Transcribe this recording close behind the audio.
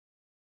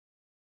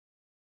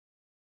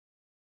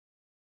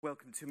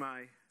Welcome to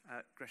my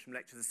Gresham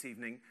lecture this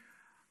evening.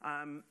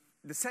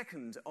 The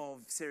second of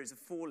a series of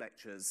 4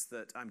 lectures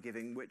that I'm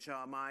giving, which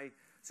are my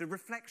sort of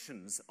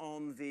reflections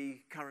on the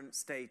current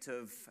state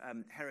of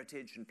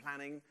heritage and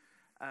planning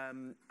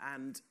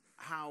and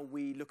how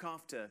we look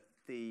after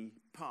the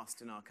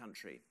past in our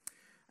country.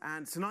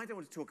 And tonight I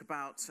want to talk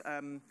about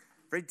a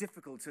very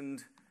difficult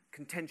and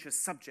contentious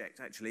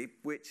subject, actually,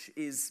 which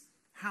is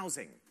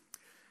housing.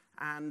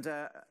 And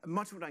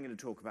much of what I'm going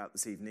to talk about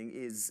this evening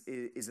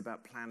is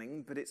about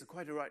planning, but it's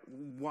quite a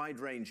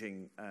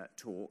wide-ranging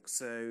talk,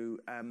 so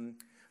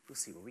we'll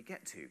see where we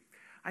get to.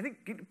 I think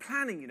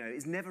planning,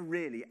 is never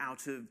really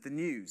out of the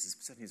news,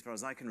 certainly as far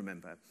as I can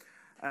remember.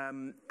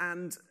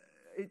 And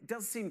it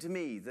does seem to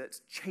me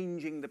that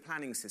changing the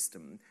planning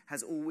system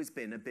has always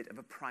been a bit of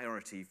a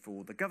priority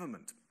for the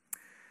government.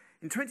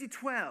 In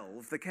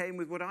 2012, there came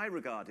with what I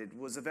regarded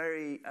was a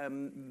very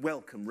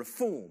welcome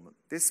reform.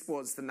 This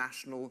was the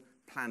National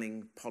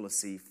Planning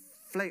Policy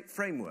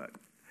Framework,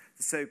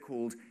 the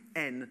so-called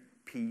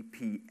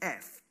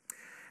NPPF.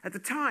 At the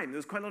time, there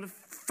was quite a lot of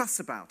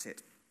fuss about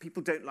it.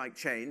 People don't like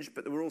change,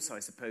 but there were also, I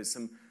suppose,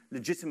 some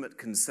legitimate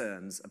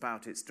concerns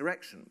about its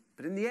direction.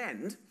 But in the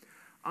end,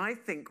 I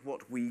think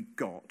what we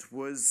got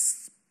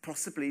was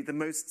possibly the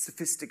most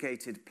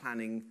sophisticated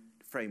planning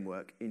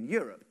framework in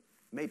Europe,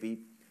 maybe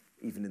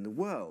even in the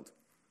world.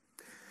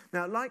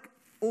 Now, like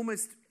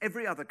almost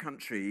every other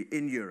country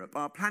in Europe,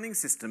 our planning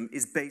system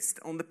is based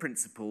on the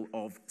principle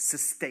of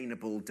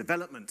sustainable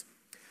development.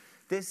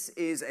 This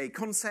is a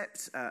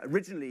concept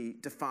originally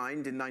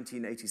defined in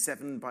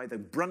 1987 by the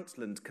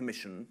Brundtland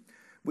Commission,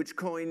 which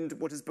coined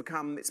what has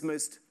become its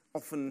most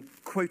often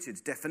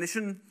quoted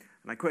definition,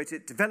 and I quote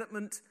it,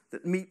 "development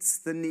that meets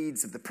the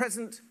needs of the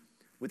present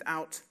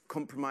without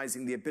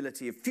compromising the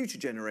ability of future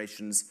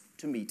generations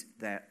to meet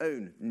their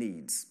own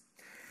needs."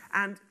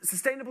 And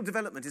sustainable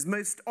development is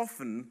most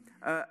often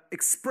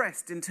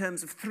expressed in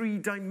terms of 3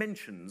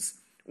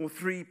 dimensions or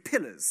 3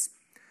 pillars.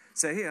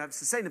 So here I have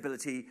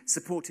sustainability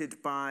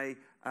supported by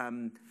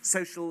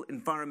social,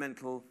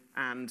 environmental,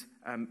 and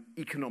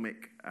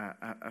economic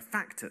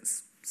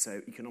factors.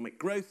 So economic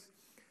growth,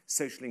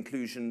 social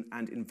inclusion,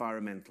 and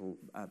environmental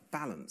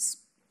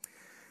balance.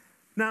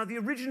 Now, the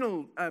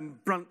original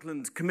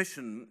Brundtland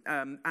Commission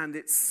and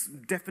its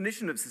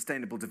definition of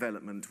sustainable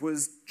development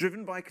was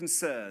driven by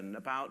concern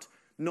about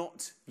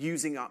not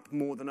using up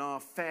more than our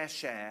fair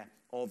share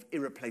of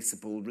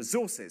irreplaceable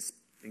resources,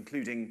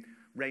 including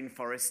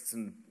rainforests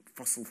and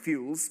fossil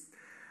fuels,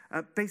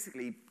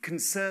 basically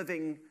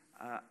conserving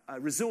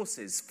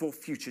resources for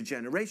future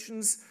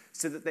generations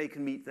so that they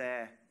can meet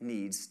their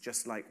needs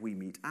just like we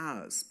meet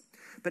ours.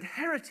 But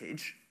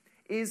heritage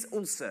is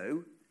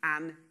also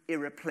an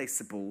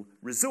irreplaceable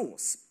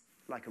resource.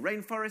 Like a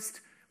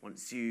rainforest,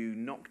 once you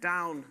knock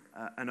down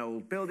an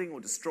old building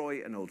or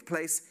destroy an old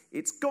place,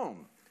 it's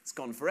gone. It's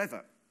gone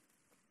forever.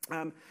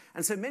 And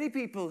so many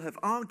people have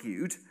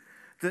argued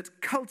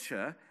that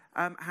culture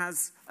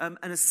has an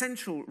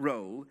essential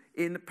role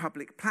in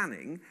public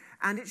planning,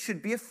 and it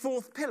should be a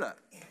 4th pillar.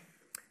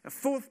 A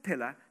 4th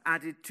pillar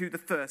added to the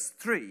first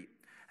 3.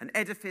 An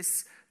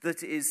edifice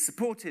that is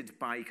supported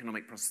by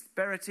economic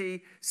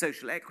prosperity,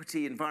 social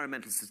equity,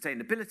 environmental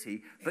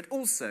sustainability, but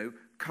also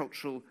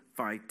cultural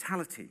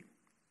vitality.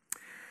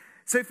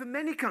 So for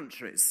many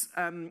countries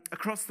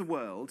across the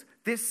world,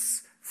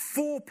 this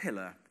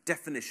 4-pillar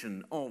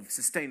definition of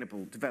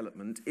sustainable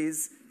development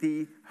is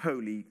the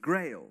Holy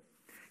Grail,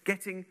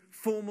 getting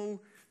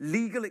formal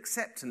legal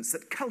acceptance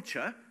that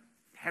culture,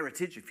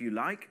 heritage if you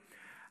like,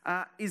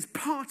 is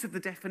part of the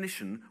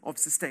definition of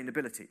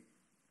sustainability.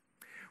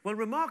 Well,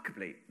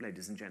 remarkably,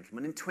 ladies and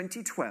gentlemen, in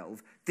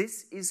 2012,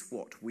 this is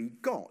what we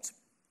got.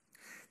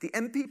 The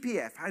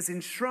NPPF has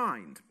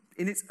enshrined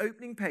in its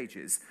opening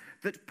pages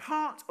that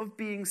part of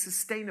being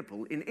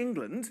sustainable in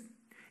England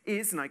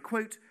is, and I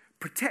quote,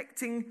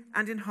 protecting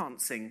and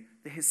enhancing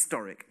the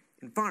historic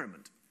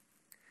environment.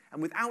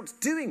 And without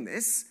doing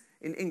this,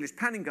 in English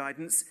planning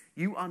guidance,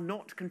 you are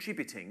not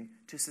contributing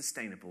to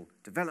sustainable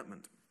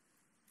development.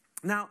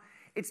 Now,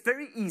 it's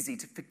very easy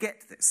to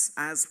forget this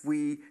as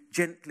we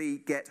gently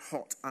get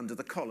hot under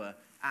the collar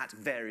at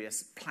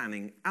various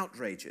planning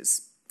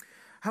outrages.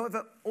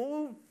 However,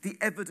 all the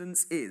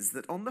evidence is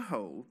that on the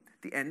whole,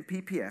 the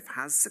NPPF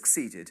has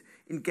succeeded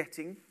in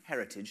getting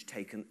heritage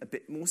taken a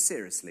bit more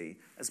seriously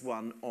as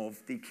one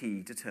of the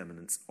key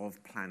determinants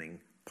of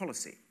planning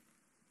policy.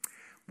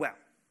 Well,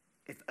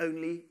 if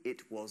only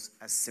it was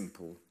as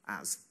simple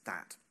as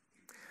that.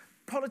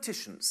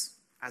 Politicians,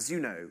 as you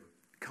know,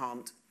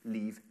 can't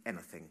leave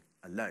anything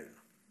alone.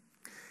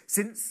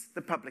 Since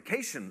the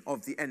publication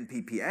of the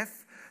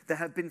NPPF, there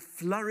have been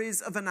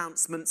flurries of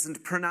announcements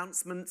and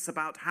pronouncements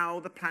about how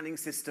the planning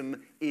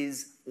system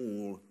is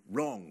all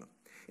wrong.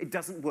 It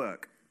doesn't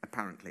work,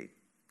 apparently.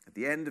 At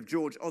the end of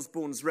George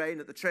Osborne's reign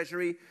at the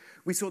Treasury,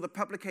 we saw the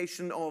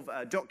publication of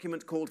a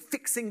document called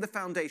Fixing the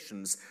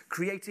Foundations,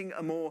 Creating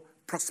a More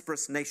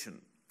Prosperous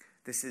Nation.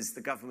 This is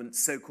the government's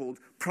so-called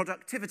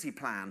productivity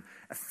plan,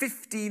 a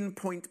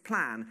 15-point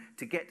plan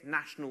to get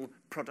national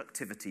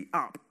productivity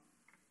up.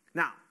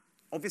 Now,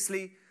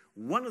 obviously,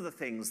 one of the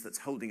things that's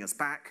holding us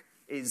back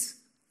is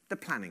the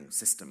planning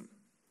system.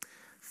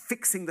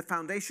 Fixing the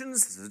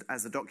foundations,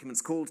 as the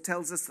document's called,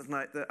 tells us, and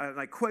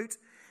I quote,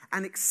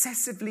 "An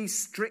excessively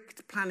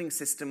strict planning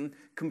system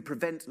can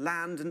prevent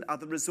land and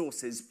other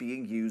resources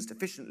being used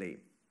efficiently."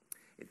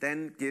 It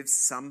then gives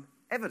some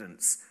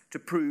evidence to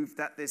prove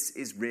that this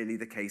is really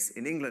the case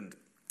in England.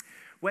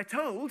 We're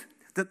told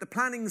that the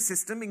planning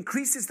system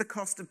increases the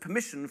cost of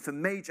permission for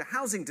major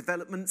housing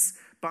developments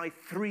by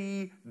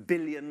 £3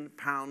 billion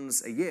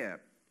a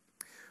year.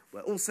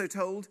 We're also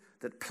told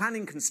that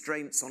planning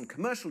constraints on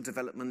commercial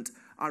development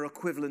are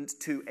equivalent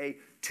to a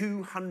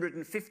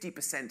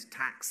 250%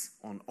 tax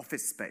on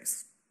office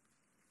space.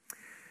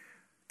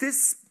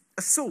 This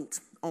assault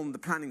on the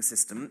planning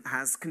system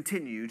has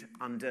continued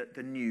under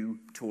the new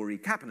Tory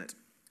cabinet.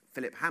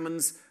 Philip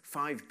Hammond's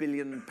 £5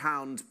 billion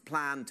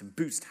plan to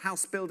boost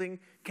house building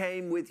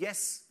came with,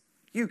 yes,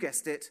 you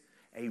guessed it,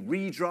 a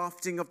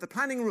redrafting of the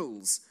planning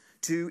rules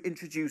to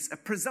introduce a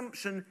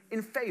presumption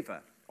in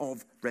favour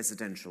of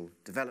residential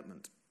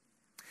development.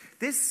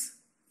 This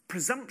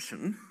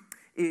presumption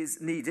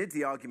is needed,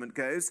 the argument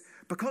goes,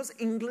 because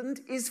England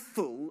is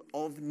full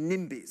of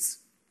NIMBYS.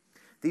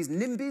 These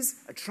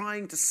NIMBYs are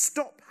trying to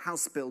stop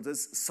house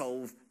builders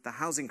solve the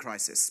housing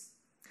crisis.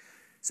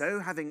 So,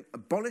 having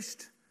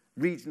abolished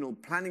regional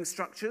planning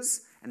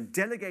structures and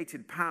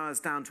delegated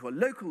powers down to a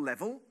local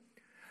level,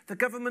 the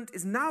government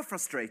is now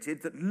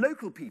frustrated that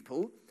local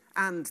people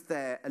and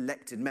their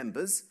elected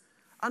members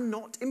are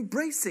not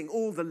embracing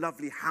all the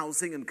lovely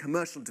housing and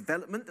commercial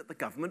development that the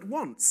government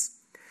wants.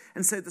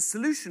 And so the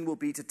solution will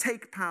be to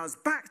take powers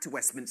back to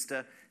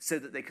Westminster so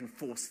that they can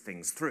force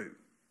things through.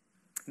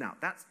 Now,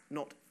 that's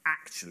not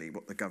actually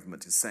what the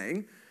government is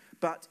saying,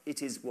 but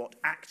it is what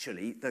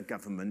actually the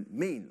government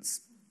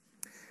means.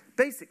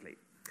 Basically,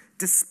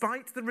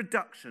 despite the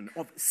reduction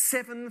of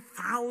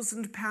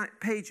 7,000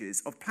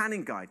 pages of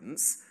planning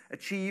guidance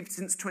achieved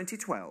since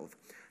 2012,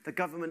 the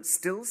government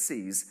still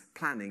sees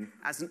planning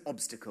as an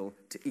obstacle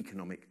to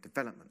economic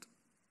development.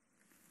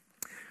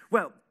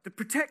 Well, the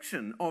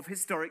protection of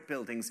historic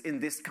buildings in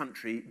this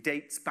country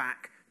dates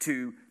back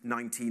to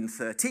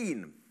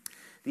 1913.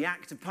 The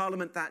Act of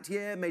Parliament that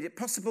year made it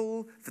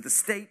possible for the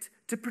state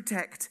to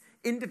protect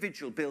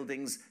individual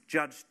buildings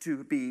judged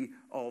to be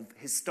of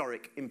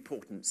historic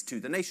importance to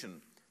the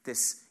nation.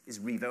 This is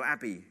Revo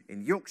Abbey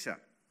in Yorkshire.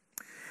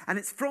 And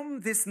it's from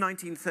this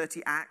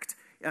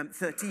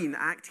 1913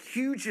 Act,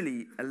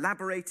 hugely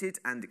elaborated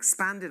and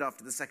expanded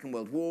after the Second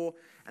World War,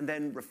 and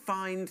then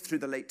refined through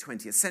the late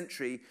 20th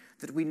century,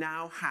 that we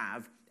now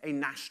have a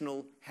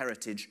national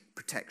heritage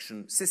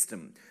protection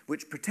system,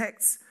 which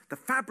protects the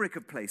fabric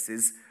of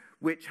places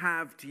which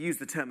have, to use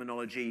the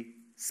terminology,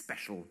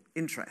 special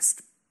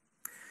interest.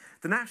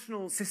 The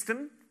national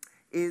system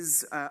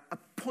is a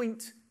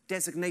point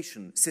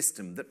designation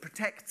system that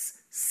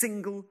protects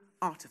single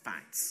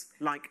artefacts,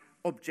 like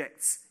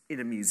objects in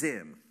a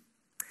museum.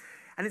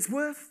 And it's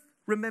worth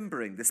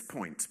remembering this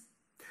point,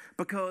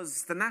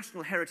 because the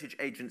national heritage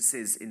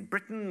agencies in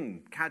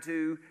Britain,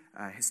 CADU,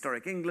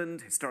 Historic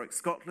England, Historic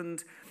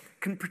Scotland,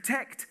 can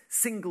protect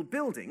single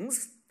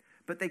buildings,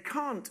 but they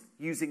can't,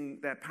 using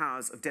their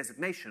powers of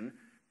designation,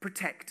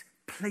 protect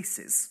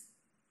places.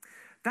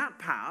 That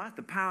power,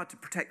 the power to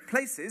protect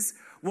places,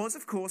 was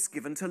of course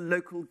given to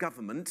local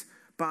government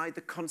by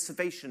the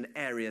Conservation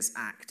Areas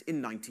Act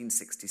in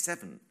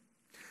 1967.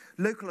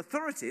 Local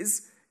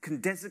authorities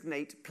can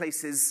designate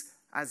places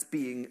as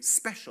being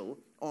special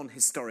on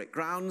historic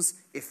grounds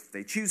if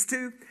they choose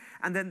to,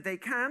 and then they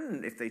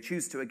can, if they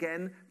choose to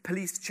again,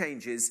 police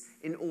changes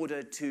in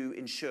order to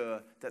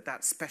ensure that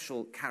that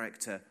special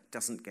character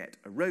doesn't get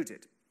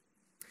eroded.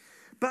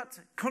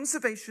 But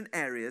conservation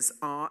areas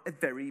are a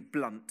very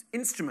blunt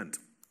instrument.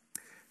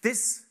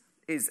 This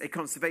is a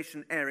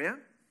conservation area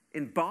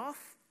in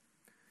Bath,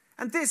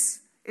 and this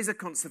is a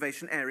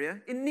conservation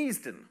area in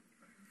Neasden.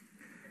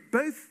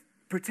 Both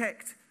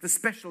protect the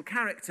special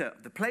character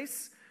of the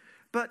place,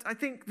 but I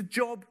think the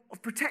job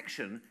of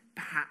protection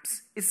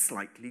perhaps is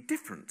slightly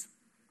different.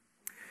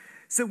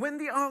 So when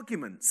the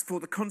arguments for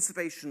the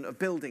conservation of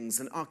buildings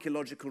and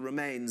archaeological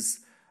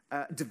remains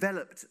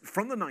developed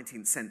from the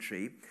 19th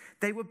century,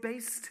 they were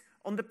based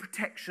on the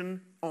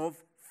protection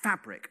of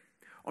fabric,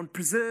 on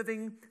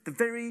preserving the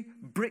very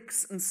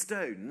bricks and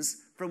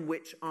stones from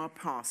which our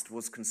past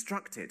was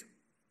constructed.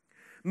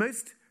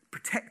 Most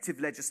protective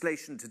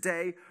legislation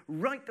today,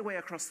 right the way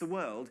across the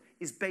world,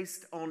 is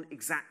based on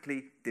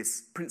exactly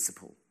this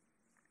principle.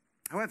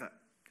 However,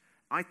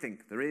 I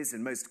think there is,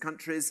 in most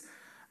countries,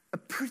 a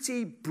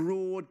pretty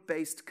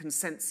broad-based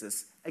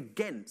consensus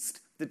against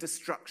the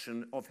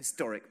destruction of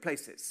historic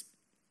places.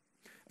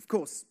 Of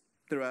course,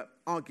 there are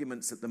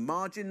arguments at the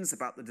margins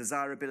about the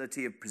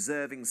desirability of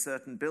preserving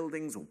certain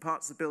buildings or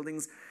parts of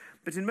buildings,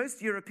 but in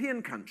most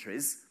European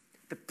countries,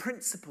 the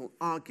principal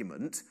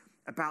argument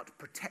about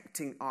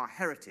protecting our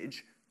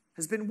heritage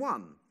has been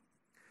won.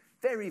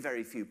 Very,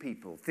 very few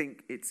people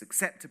think it's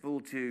acceptable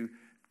to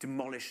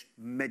demolish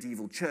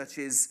medieval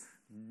churches,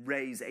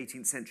 raise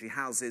 18th century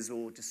houses,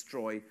 or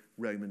destroy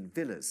Roman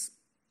villas.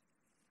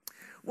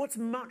 What's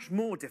much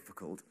more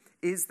difficult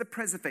is the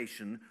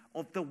preservation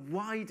of the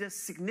wider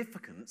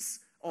significance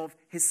of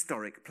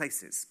historic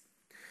places.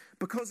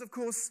 Because, of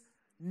course,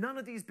 none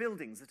of these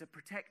buildings that are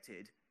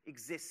protected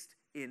exist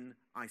in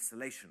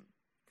isolation.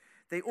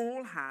 They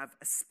all have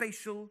a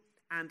spatial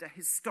and a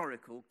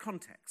historical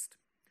context.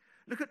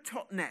 Look at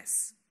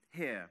Totnes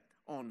here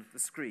on the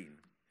screen.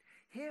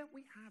 Here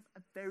we have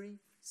a very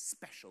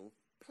special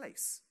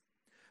place,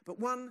 but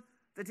one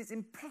that is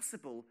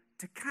impossible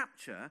to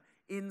capture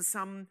in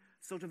some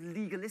sort of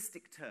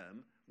legalistic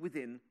term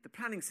within the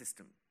planning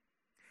system.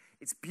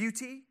 Its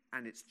beauty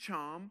and its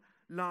charm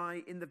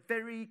lie in the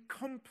very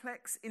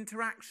complex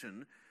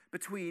interaction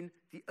between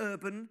the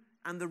urban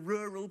and the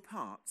rural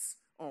parts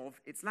of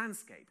its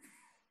landscape.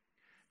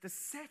 The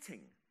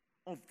setting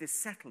of this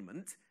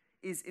settlement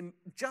is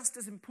just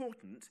as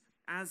important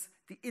as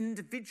the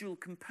individual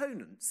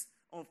components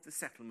of the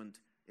settlement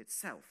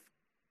itself.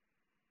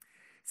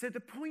 So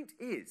the point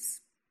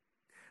is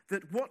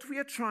that what we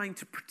are trying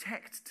to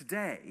protect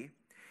today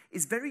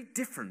is very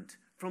different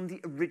from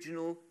the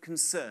original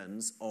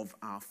concerns of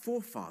our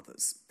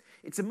forefathers.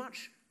 It's a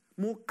much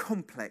more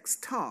complex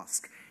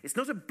task. It's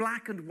not a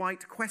black and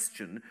white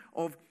question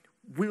of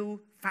will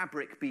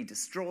fabric be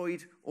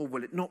destroyed or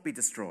will it not be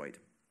destroyed.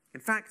 In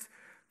fact,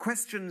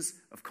 questions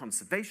of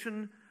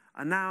conservation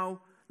are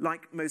now,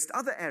 like most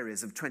other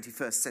areas of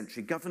 21st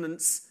century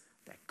governance,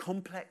 they're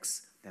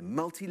complex, they're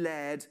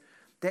multi-layered,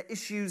 they're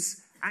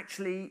issues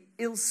actually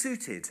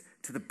ill-suited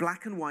to the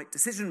black and white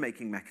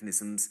decision-making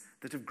mechanisms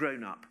that have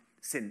grown up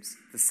since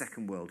the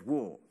Second World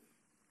War.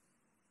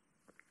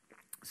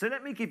 So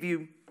let me give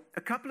you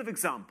a couple of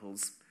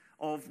examples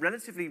of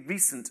relatively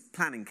recent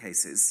planning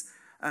cases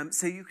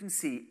so you can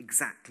see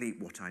exactly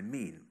what I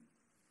mean.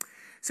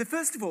 So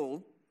first of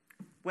all,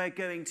 we're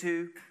going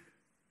to...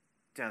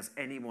 Does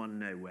anyone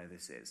know where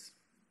this is?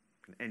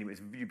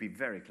 Anyways, you'd be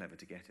very clever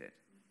to get it.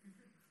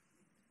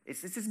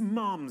 This is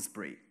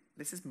Malmesbury.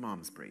 This is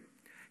Malmesbury.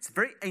 It's a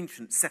very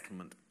ancient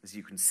settlement, as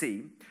you can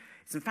see.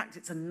 In fact,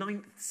 it's a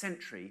 9th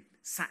century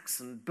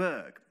Saxon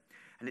burg.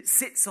 And it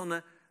sits on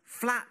a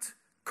flat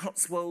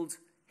Cotswold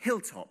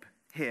hilltop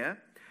here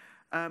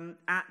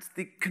at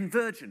the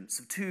convergence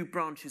of two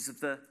branches of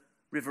the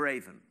River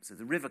Avon. So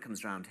the river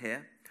comes round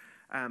here,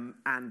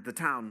 and the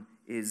town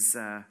is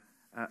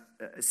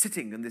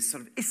sitting in this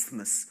sort of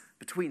isthmus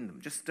between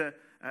them, just a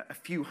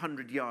few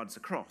hundred yards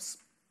across.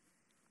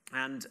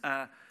 And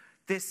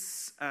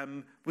this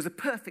was a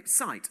perfect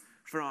site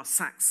for our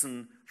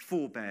Saxon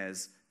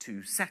forebears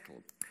to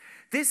settle.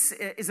 This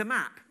is a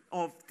map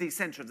of the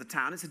centre of the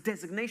town. It's a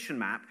designation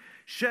map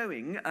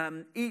showing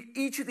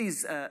each of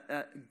these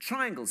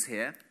triangles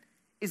here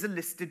is a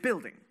listed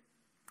building.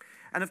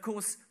 And of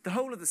course, the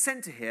whole of the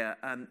centre here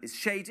is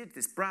shaded,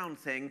 this brown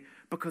thing,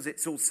 because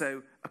it's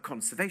also a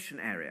conservation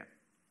area.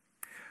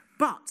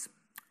 But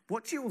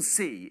what you will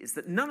see is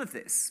that none of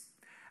this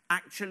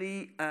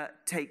actually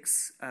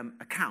takes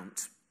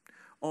account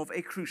of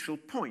a crucial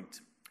point,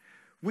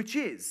 which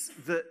is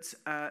that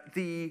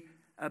the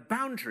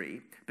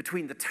boundary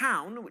between the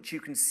town, which you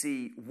can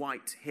see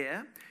white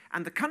here,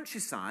 and the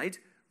countryside,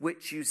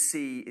 which you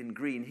see in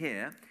green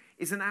here,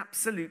 is an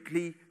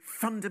absolutely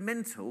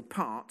fundamental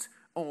part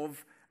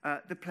of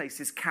the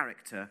place's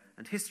character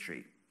and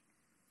history.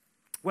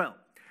 Well,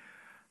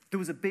 there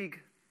was a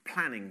big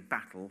planning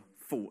battle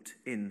fought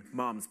in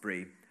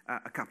Malmesbury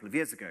a couple of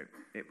years ago.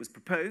 It was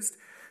proposed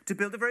to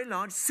build a very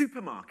large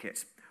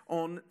supermarket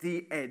on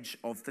the edge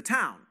of the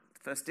town.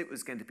 First it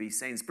was going to be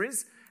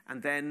Sainsbury's,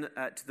 and then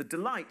to the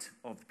delight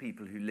of the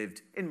people who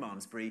lived in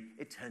Malmesbury,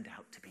 it turned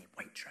out to be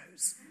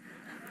Waitrose.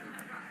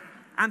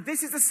 And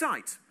this is the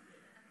site.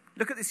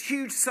 Look at this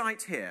huge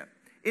site here,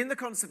 in the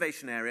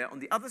conservation area, on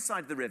the other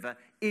side of the river,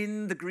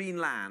 in the green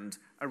land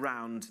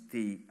around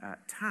the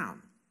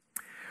town.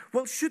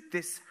 Well, should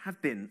this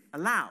have been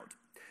allowed?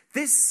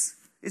 This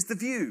is the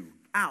view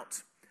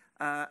out,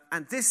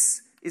 and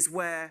this is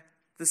where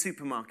the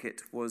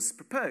supermarket was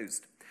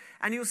proposed.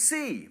 And you'll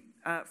see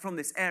from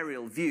this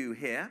aerial view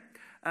here,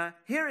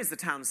 here is the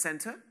town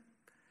centre,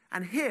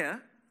 and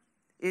here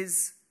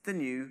is the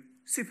new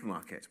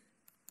supermarket.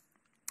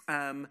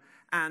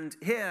 And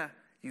here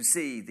you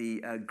see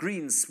the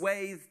green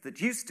swathe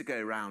that used to go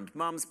around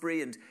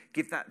Malmesbury and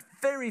give that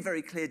very,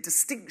 very clear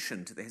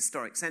distinction to the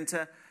historic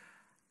centre.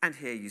 And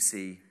here you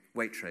see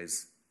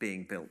Waitrose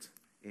being built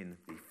in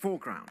the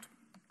foreground.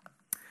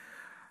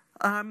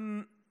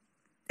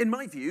 In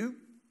my view,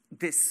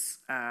 this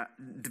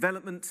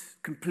development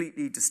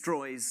completely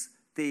destroys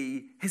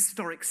the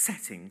historic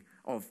setting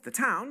of the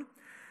town.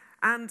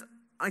 And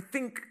I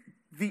think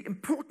the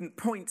important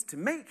point to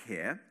make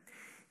here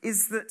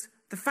is that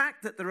the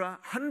fact that there are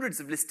hundreds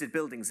of listed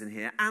buildings in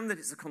here and that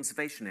it's a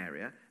conservation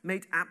area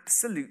made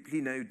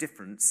absolutely no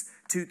difference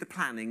to the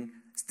planning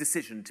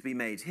decision to be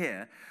made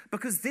here,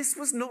 because this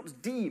was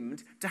not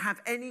deemed to have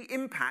any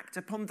impact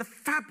upon the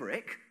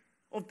fabric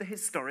of the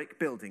historic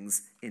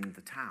buildings in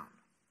the town.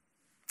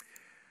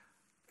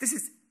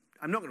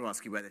 I'm not going to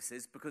ask you where this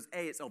is, because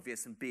A, it's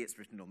obvious, and B, it's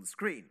written on the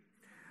screen.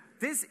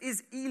 This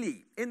is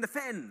Ely in the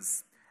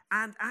Fens.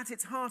 And at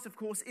its heart, of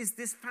course, is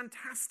this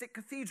fantastic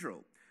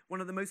cathedral,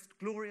 one of the most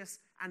glorious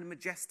and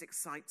majestic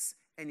sights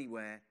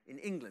anywhere in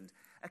England.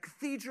 A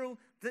cathedral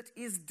that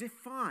is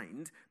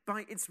defined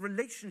by its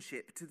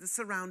relationship to the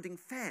surrounding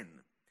fen.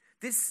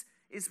 This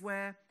is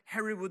where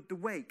Hereward the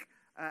Wake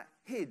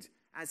hid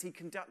as he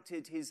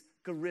conducted his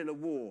guerrilla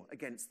war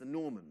against the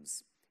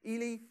Normans.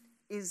 Ely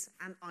is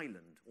an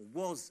island, or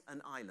was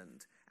an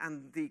island,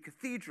 and the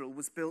cathedral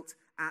was built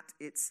at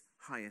its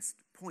highest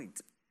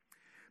point.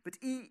 But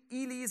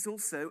Ely is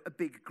also a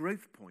big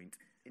growth point,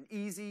 an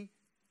easy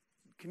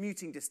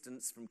commuting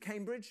distance from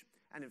Cambridge,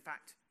 and in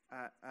fact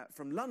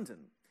from London.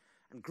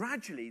 And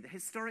gradually the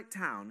historic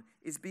town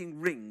is being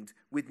ringed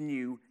with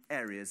new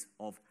areas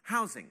of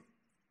housing.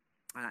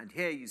 And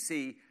here you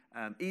see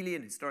Ely,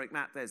 an historic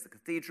map, there's the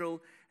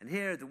cathedral, and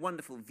here are the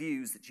wonderful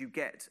views that you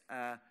get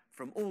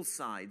from all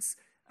sides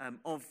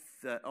of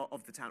the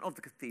town, of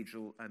the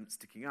cathedral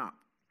sticking up.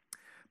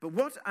 But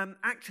what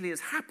actually has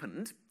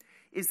happened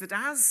is that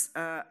as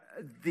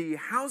the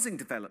housing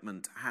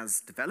development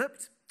has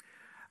developed,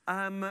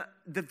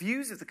 the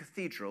views of the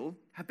cathedral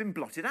have been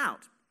blotted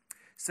out.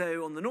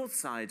 So on the north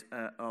side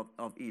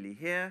of Ely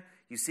here,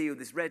 you see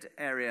this red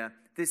area,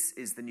 this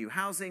is the new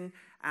housing,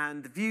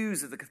 and the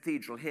views of the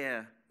cathedral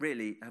here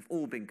really have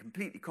all been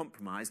completely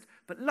compromised.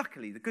 But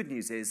luckily, the good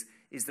news is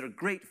there are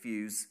great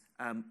views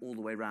all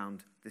the way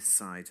around this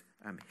side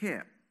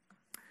here.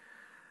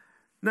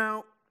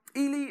 Now,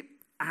 Ely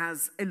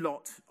has a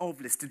lot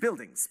of listed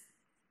buildings,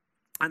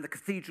 and the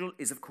cathedral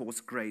is, of course,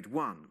 Grade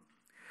 1.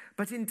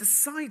 But in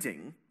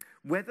deciding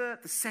whether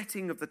the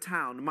setting of the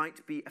town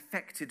might be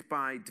affected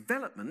by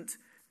development,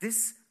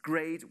 this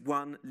Grade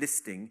 1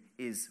 listing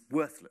is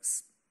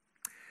worthless.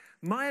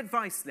 My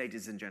advice,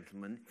 ladies and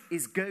gentlemen,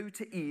 is go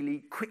to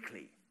Ely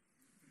quickly.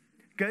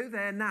 Go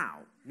there now.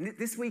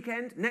 This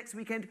weekend, next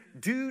weekend,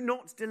 do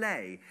not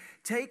delay.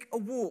 Take a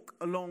walk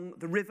along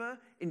the river,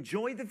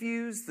 enjoy the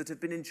views that have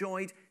been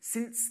enjoyed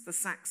since the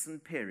Saxon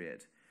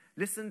period.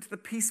 Listen to the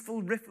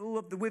peaceful ripple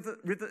of the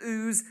river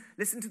Ouse,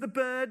 listen to the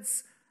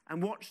birds,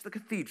 and watch the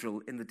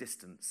cathedral in the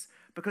distance,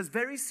 because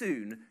very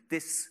soon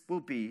this will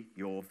be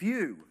your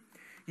view.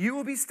 You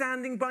will be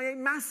standing by a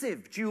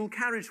massive dual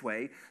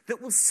carriageway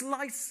that will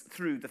slice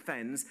through the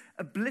fens,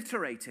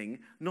 obliterating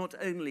not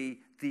only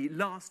the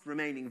last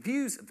remaining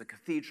views of the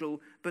cathedral,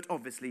 but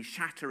obviously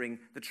shattering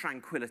the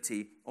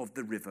tranquility of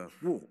the river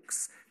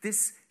walks.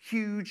 This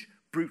huge,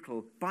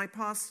 brutal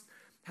bypass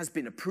has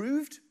been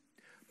approved,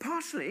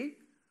 partially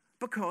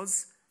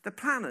because the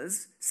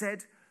planners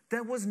said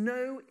there was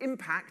no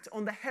impact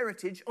on the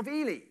heritage of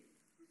Ely.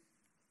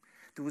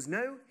 There was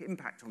no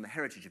impact on the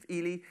heritage of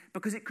Ely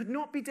because it could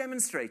not be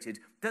demonstrated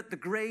that the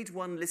Grade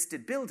 1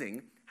 listed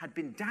building had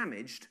been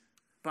damaged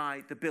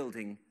by the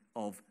building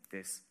of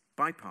this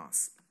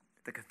bypass.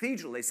 The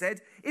cathedral, they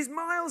said, is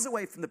miles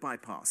away from the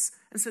bypass,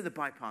 and so the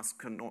bypass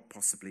cannot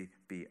possibly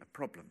be a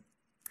problem.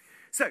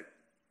 So,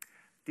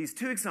 these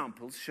two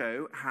examples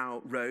show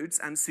how roads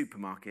and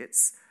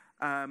supermarkets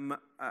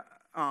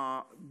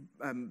are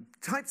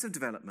types of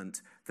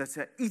development that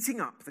are eating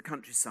up the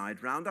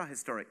countryside round our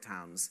historic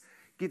towns,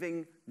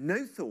 giving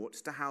no thought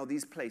to how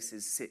these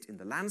places sit in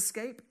the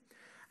landscape,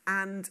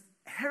 and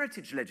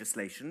heritage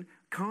legislation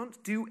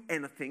can't do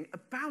anything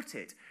about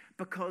it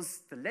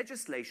because the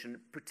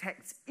legislation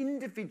protects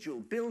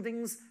individual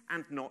buildings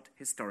and not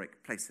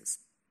historic places.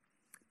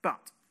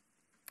 But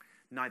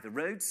neither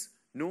roads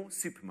nor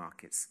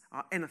supermarkets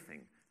are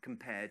anything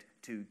compared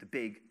to the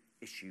big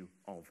issue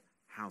of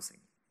housing.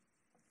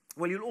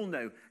 Well, you'll all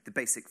know the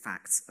basic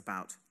facts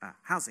about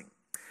housing.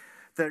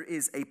 There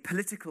is a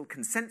political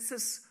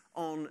consensus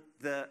on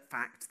the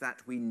fact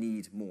that we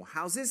need more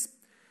houses.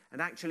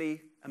 And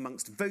actually,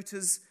 amongst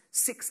voters,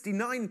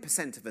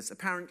 69% of us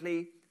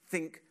apparently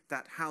think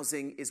that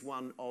housing is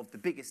one of the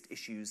biggest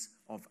issues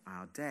of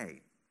our day.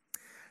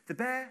 The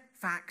bare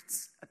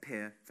facts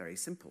appear very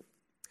simple.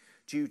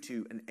 Due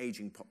to an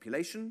ageing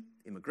population,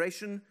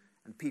 immigration,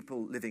 and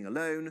people living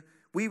alone,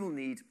 we will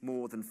need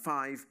more than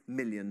 5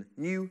 million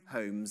new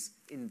homes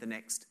in the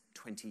next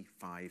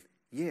 25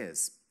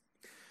 years.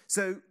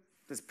 So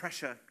there's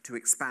pressure to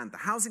expand the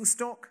housing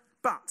stock,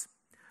 but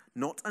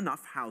not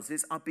enough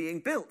houses are being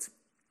built.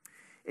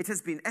 It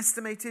has been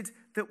estimated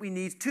that we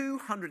need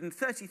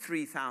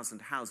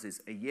 233,000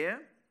 houses a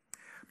year,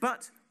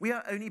 but we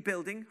are only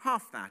building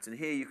half that. And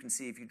here you can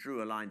see, if you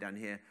drew a line down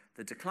here,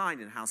 the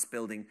decline in house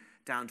building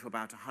down to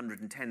about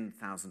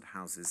 110,000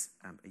 houses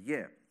a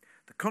year.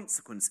 The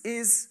consequence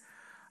is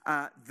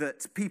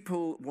that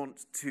people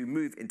want to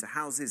move into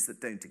houses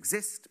that don't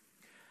exist,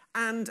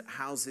 and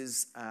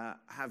houses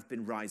have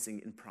been rising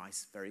in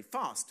price very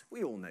fast.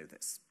 We all know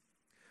this.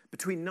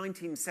 Between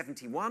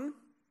 1971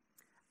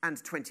 and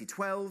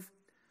 2012,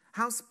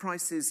 house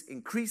prices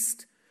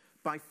increased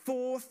by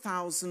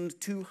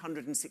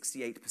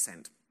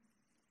 4,268%.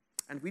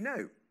 And we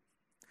know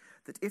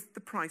that if the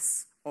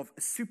price of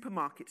a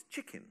supermarket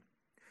chicken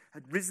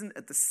had risen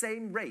at the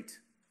same rate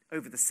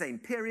over the same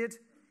period,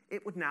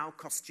 it would now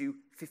cost you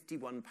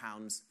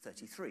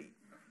 £51.33.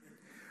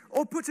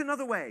 Or put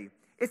another way,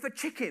 if a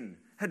chicken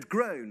had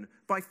grown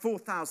by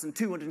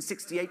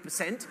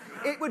 4,268%,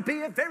 it would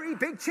be a very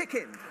big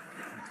chicken.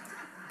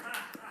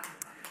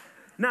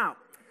 Now,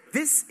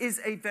 this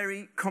is a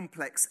very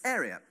complex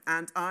area,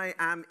 and I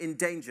am in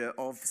danger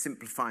of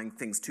simplifying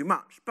things too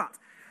much. But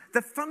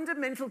the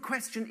fundamental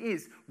question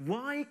is,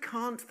 why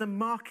can't the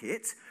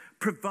market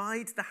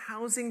provide the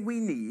housing we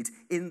need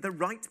in the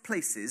right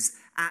places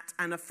at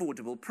an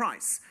affordable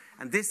price?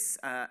 And this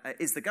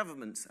is the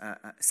government's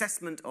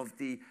assessment of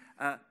the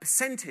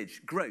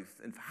percentage growth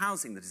in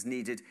housing that is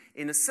needed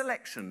in a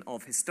selection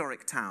of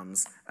historic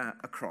towns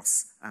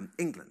across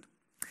England.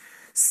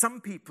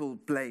 Some people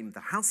blame the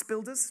house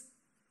builders.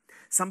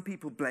 Some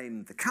people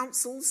blame the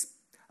councils.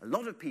 A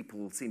lot of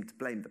people seem to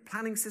blame the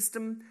planning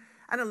system.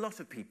 And a lot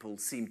of people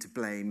seem to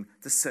blame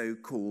the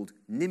so-called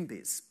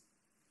NIMBYS.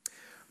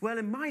 Well,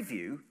 in my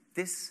view,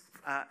 this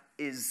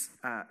is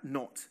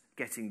not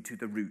getting to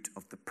the root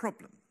of the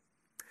problem.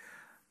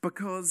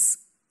 Because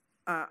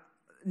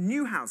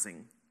new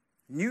housing,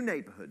 new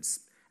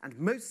neighbourhoods, and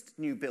most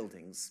new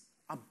buildings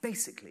are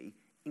basically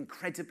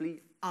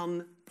incredibly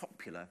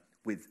unpopular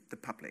with the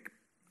public.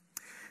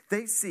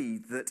 They see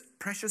that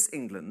precious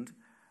England,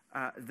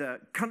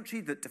 the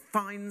country that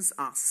defines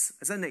us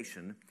as a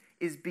nation,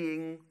 is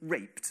being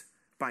raped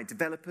by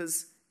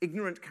developers,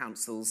 ignorant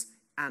councils,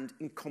 and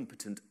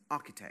incompetent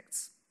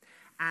architects.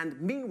 And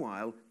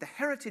meanwhile, the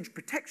heritage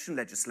protection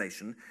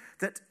legislation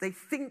that they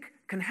think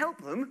can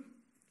help them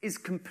is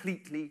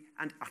completely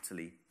and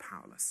utterly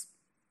powerless.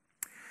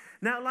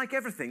 Now, like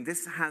everything,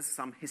 this has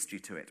some history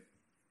to it.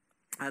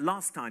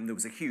 Last time there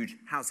was a huge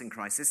housing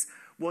crisis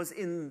was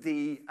in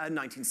the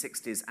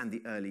 1960s and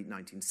the early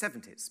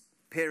 1970s,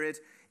 period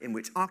in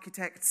which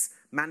architects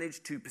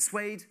managed to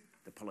persuade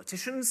the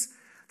politicians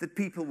that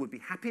people would be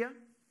happier,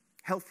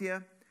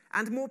 healthier,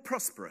 and more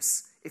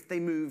prosperous if they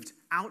moved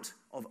out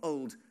of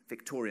old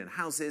Victorian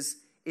houses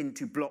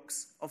into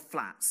blocks of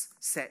flats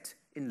set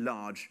in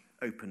large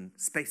open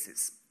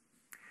spaces.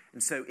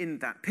 And so in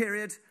that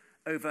period,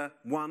 over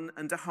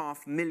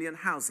 1.5 million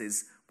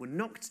houses were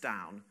knocked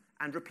down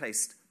and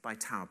replaced by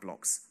tower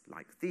blocks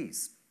like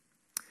these.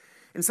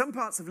 In some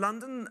parts of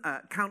London,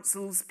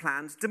 councils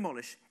planned to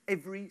demolish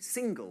every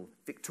single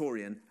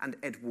Victorian and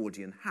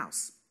Edwardian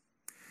house.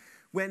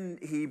 When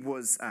he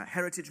was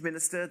Heritage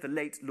Minister, the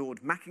late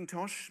Lord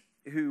Mackintosh,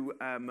 who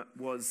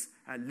was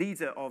a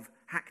leader of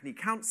Hackney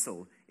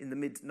Council in the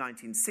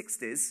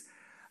mid-1960s,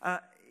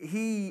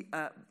 he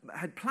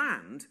had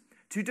planned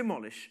to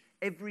demolish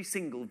every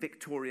single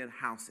Victorian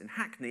house in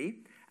Hackney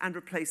and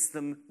replace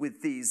them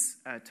with these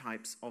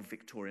types of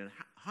Victorian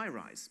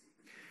high-rise.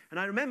 And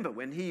I remember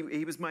when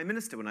he was my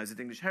minister when I was at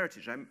English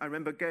Heritage, I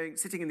remember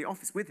sitting in the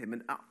office with him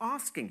and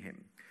asking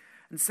him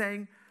and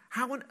saying,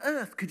 how on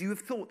earth could you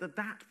have thought that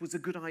that was a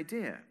good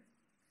idea?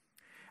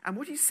 And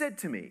what he said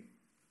to me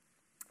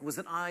was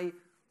that I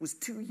was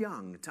too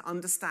young to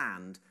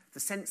understand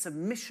the sense of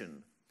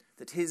mission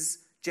that his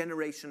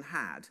generation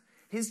had.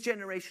 His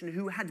generation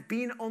who had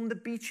been on the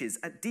beaches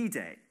at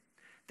D-Day.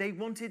 They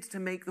wanted to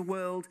make the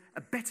world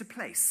a better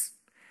place.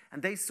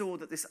 And they saw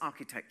that this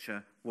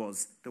architecture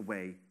was the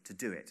way to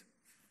do it.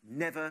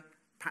 Never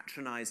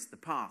patronized the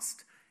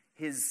past.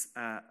 His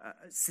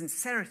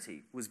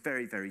sincerity was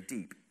very, very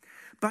deep.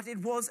 But it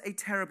was a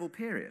terrible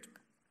period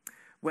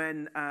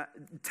when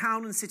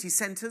town and city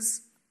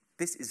centres,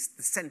 this is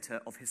the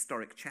centre of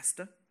historic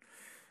Chester.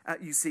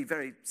 You see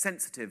very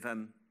sensitive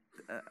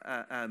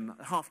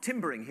half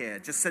timbering here,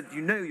 just so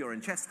you know you're in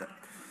Chester.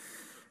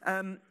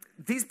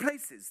 These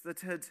places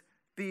that had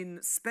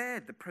been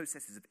spared the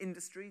processes of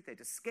industry, they'd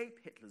escape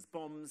Hitler's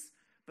bombs,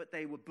 but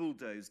they were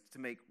bulldozed to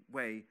make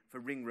way for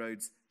ring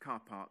roads, car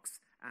parks,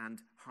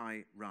 and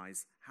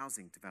high-rise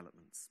housing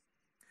developments.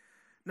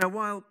 Now,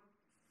 while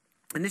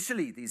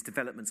initially these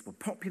developments were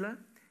popular,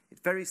 it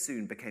very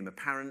soon became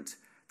apparent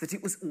that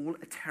it was all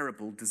a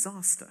terrible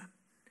disaster.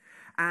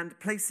 And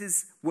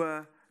places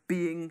were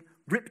being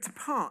ripped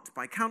apart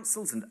by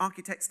councils and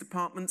architects'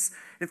 departments.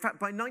 In fact,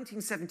 by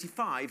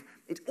 1975,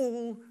 it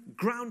all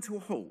ground to a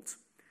halt.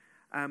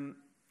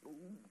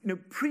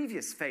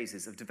 Previous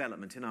phases of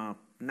development in our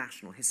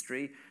national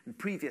history and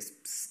previous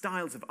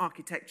styles of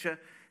architecture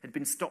had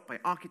been stopped by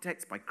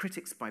architects, by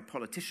critics, by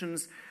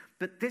politicians.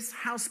 But this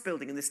house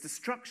building and this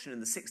destruction in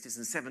the 60s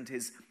and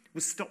 70s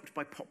was stopped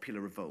by popular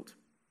revolt.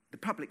 The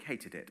public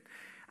hated it.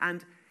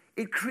 And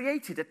it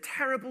created a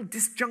terrible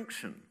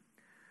disjunction,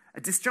 a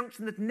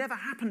disjunction that never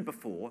happened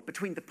before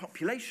between the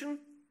population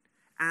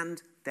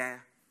and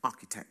their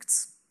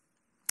architects.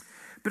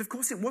 But of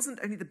course, it wasn't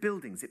only the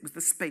buildings, it was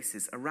the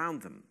spaces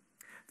around them.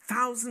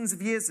 Thousands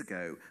of years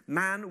ago,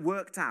 man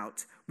worked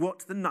out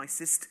what the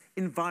nicest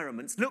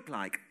environments look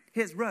like.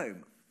 Here's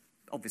Rome,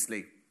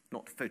 obviously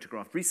not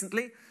photographed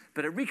recently,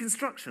 but a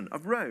reconstruction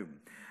of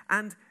Rome.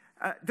 And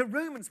the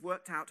Romans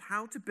worked out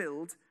how to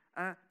build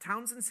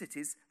towns and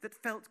cities that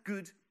felt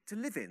good to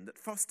live in, that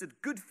fostered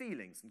good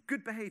feelings and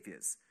good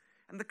behaviours.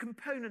 And the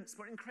components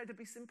were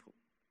incredibly simple.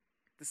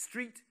 The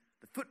street,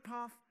 the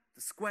footpath,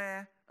 the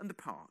square, and the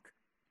park.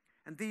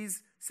 And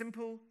these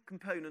simple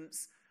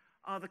components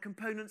are the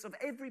components of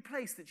every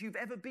place that you've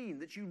ever been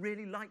that you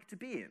really like to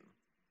be in.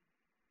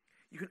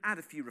 You can add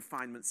a few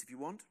refinements if you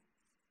want.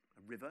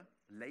 A river,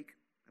 a lake,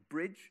 a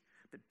bridge,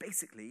 but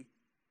basically,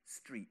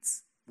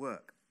 streets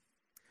work.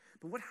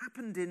 But what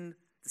happened in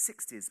the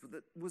 60s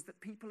was that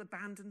people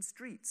abandoned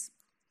streets.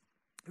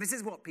 This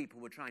is what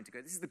people were trying to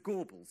go. This is the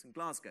Gorbals in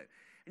Glasgow.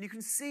 And you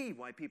can see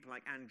why people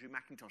like Andrew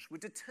McIntosh were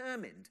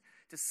determined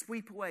to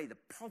sweep away the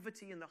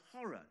poverty and the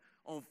horror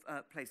of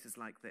places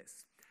like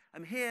this.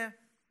 Here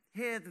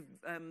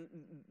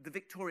the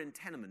Victorian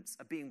tenements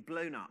are being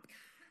blown up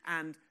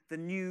and the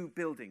new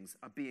buildings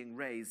are being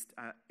raised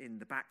in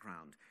the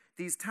background.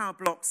 These tower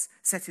blocks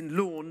set in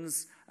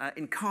lawns,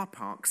 in car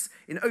parks,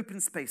 in open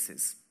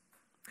spaces.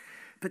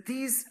 But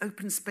these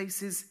open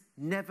spaces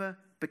never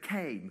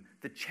became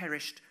the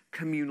cherished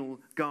communal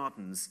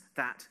gardens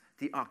that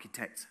the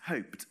architects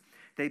hoped.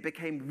 They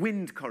became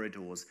wind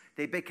corridors.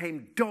 They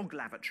became dog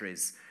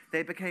lavatories.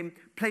 They became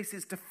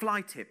places to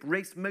fly tip,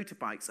 race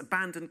motorbikes,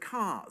 abandon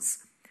cars.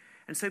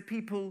 And so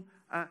people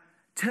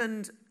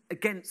turned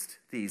against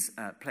these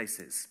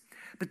places.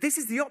 But this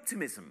is the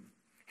optimism.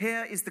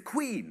 Here is the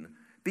Queen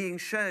being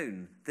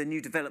shown the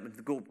new development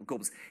of the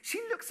Gorbals. She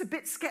looks a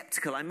bit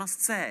sceptical, I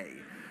must say.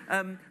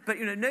 But,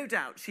 no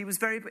doubt she was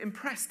very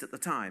impressed at the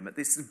time at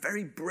this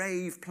very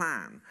brave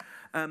plan,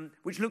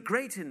 which looked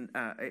great in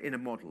a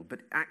model, but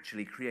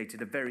actually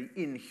created a very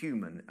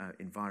inhuman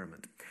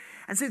environment.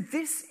 And so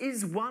this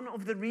is one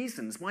of the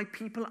reasons why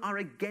people are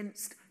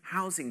against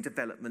housing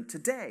development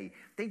today.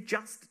 They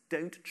just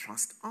don't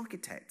trust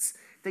architects.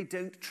 They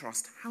don't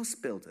trust house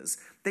builders.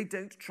 They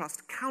don't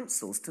trust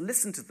councils to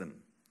listen to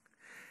them.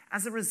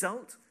 As a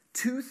result,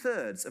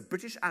 2/3 of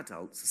British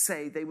adults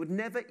say they would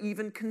never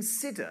even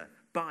consider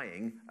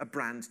buying a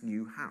brand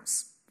new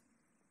house.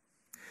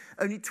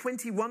 Only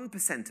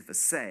 21% of us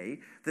say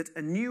that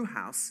a new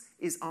house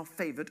is our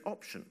favoured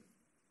option.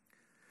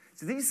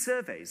 So these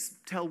surveys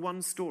tell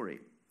one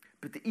story,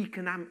 but the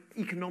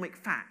economic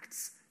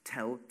facts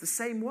tell the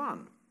same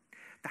one.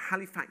 The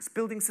Halifax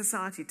Building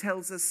Society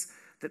tells us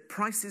that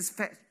prices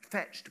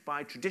fetched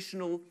by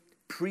traditional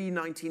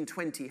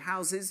pre-1920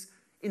 houses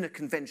in a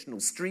conventional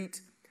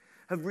street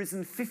have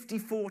risen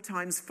 54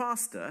 times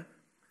faster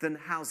than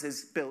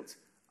houses built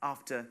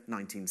after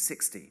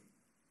 1960.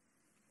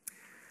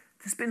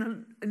 There's been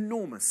an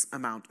enormous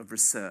amount of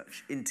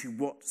research into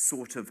what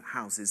sort of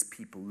houses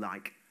people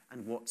like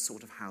and what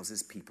sort of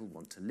houses people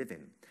want to live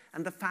in.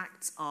 And the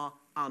facts are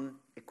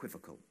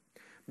unequivocal.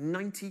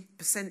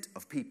 90%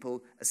 of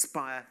people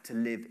aspire to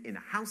live in a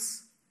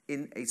house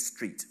in a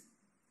street.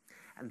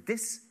 And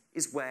this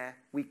is where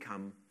we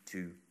come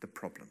to the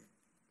problem.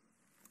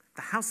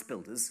 The house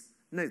builders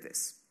know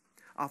this.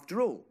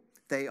 After all,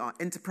 they are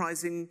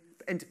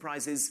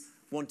enterprises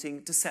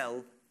wanting to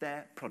sell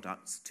their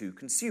products to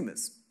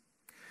consumers.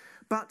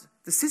 But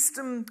the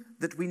system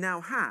that we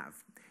now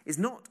have is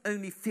not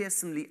only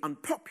fearsomely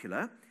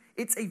unpopular,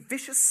 it's a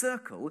vicious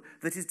circle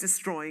that is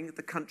destroying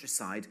the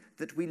countryside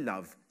that we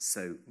love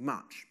so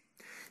much.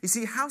 You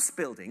see, house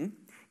building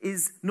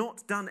is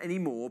not done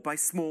anymore by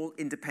small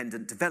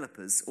independent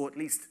developers, or at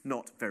least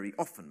not very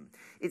often.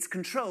 It's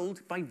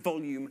controlled by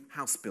volume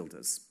house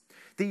builders.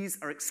 These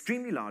are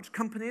extremely large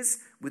companies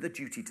with a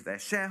duty to their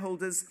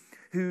shareholders,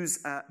 whose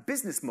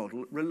business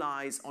model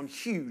relies on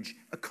huge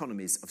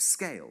economies of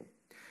scale.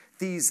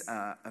 These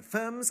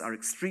firms are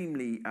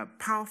extremely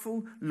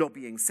powerful,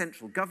 lobbying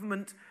central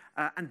government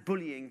and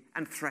bullying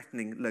and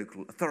threatening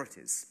local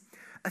authorities.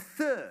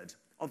 1/3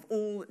 of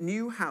all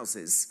new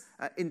houses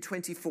in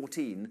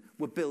 2014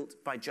 were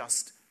built by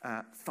just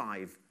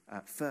 5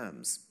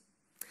 firms.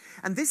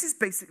 And this is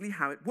basically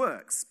how it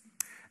works.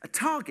 A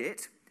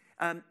target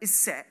is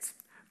set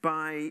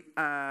by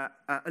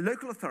a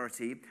local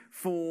authority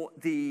for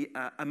the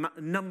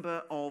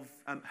number of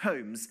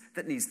homes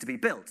that needs to be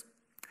built.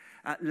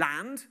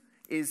 Land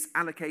is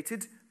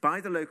allocated by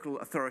the local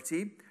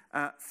authority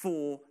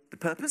for the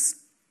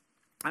purpose.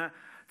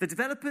 The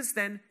developers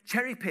then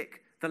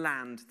cherry-pick the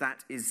land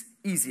that is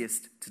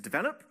easiest to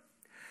develop.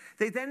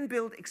 They then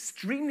build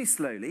extremely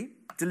slowly,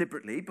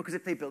 deliberately, because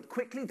if they build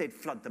quickly, they'd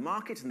flood the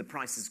market and the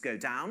prices go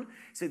down.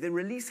 So they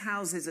release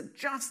houses at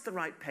just the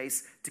right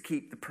pace to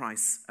keep the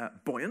price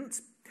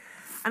buoyant.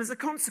 And as a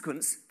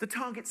consequence, the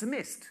targets are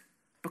missed,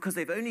 because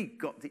they've only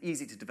got the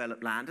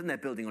easy-to-develop land and they're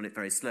building on it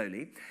very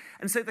slowly.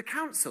 And so the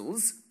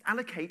councils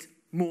allocate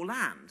more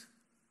land.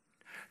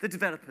 The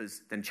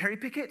developers then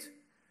cherry-pick it,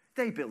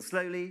 they build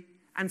slowly,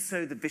 and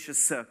so the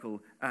vicious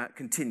circle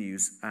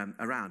continues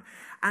around.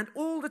 And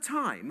all the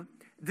time,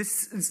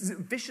 this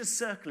vicious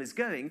circle is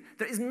going,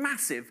 there is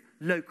massive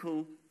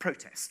local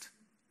protest.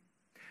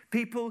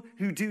 People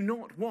who do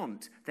not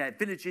want their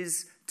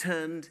villages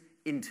turned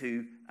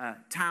into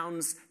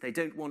towns. They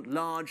don't want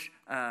large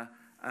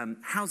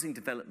housing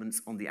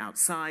developments on the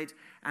outside.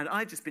 And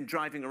I've just been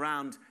driving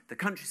around the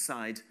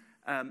countryside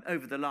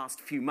over the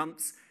last few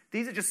months.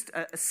 These are just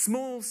a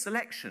small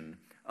selection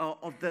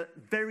of the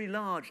very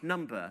large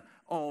number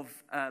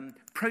of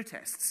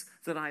protests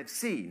that I've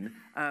seen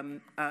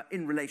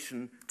in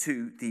relation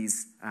to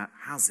these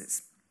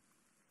houses.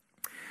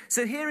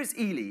 So here is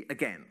Ely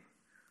again.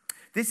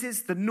 This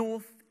is the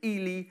North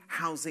Ely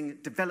housing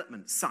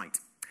development site.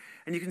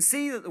 And you can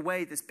see that the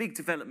way this big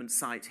development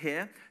site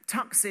here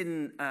tucks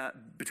in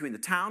between the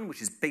town,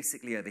 which is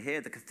basically over here,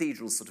 the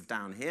cathedral's sort of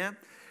down here,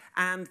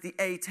 and the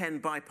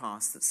A10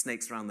 bypass that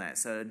snakes around there.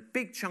 So a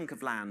big chunk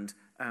of land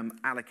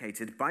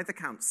allocated by the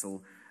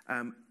council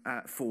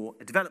for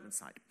a development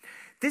site.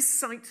 This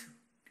site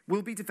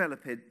will be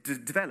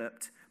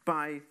developed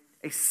by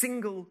a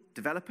single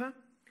developer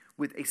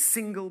with a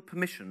single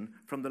permission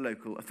from the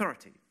local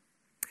authority.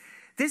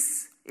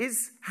 This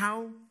is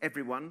how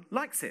everyone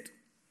likes it.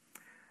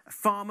 A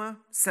farmer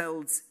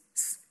sells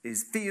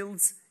his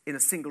fields in a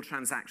single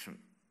transaction.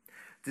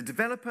 The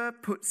developer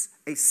puts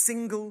a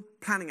single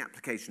planning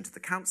application to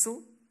the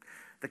council.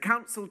 The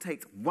council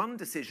takes one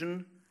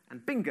decision,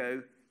 and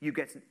bingo, you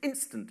get an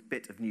instant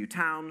bit of new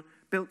town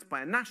built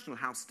by a national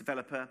house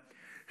developer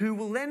who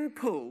will then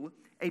pull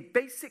a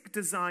basic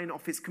design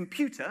off his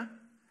computer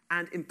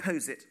and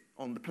impose it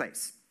on the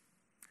place.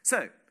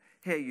 So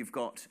here you've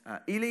got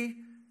Ely,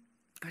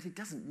 but it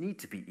doesn't need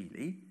to be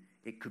Ely.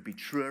 It could be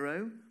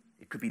Truro,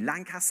 it could be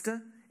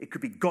Lancaster, it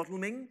could be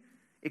Godalming,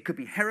 it could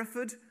be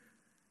Hereford.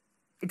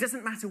 It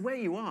doesn't matter where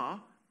you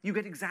are, you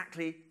get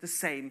exactly the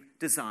same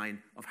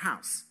design of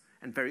house.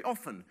 And very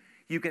often,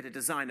 you get a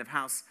design of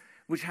house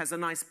which has a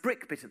nice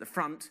brick bit at the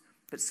front,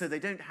 but so they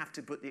don't have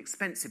to put the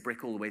expensive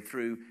brick all the way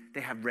through,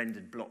 they have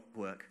rendered block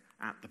work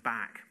at the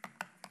back.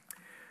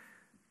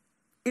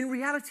 In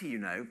reality, you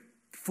know,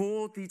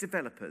 for the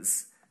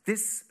developers,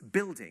 this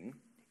building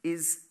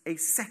is a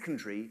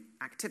secondary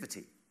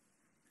activity.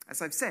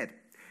 As I've said,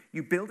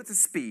 you build at a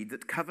speed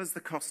that covers the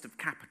cost of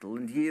capital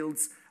and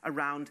yields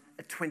around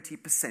a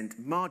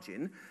 20%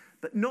 margin,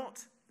 but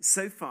not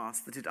so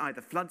fast that it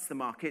either floods the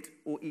market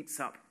or eats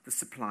up the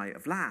supply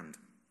of land.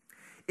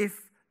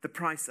 If the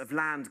price of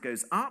land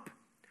goes up,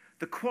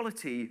 the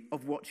quality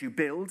of what you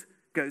build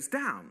goes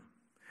down,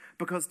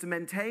 because to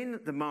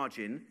maintain the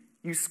margin,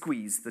 you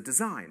squeeze the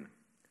design.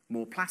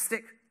 More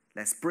plastic,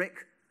 less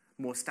brick,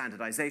 more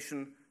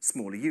standardization,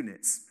 smaller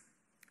units.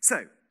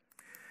 So,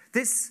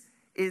 this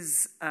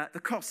is the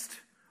cost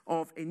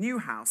of a new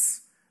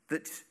house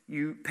that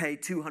you pay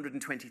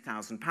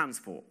 £220,000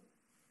 for.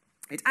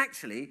 It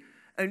actually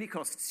only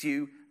costs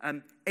you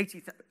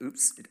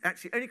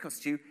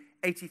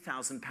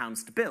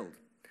 £80,000 to build.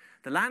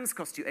 The lands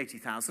cost you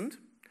 £80,000,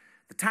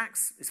 the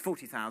tax is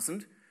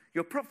 £40,000,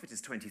 your profit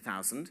is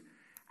 £20,000,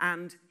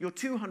 and your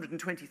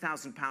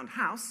 £220,000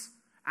 house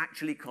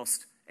actually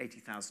cost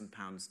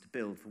 £80,000 to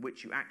build, for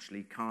which you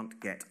actually can't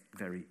get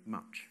very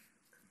much.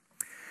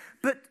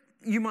 But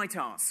you might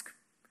ask,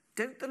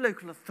 don't the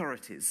local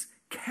authorities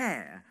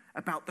care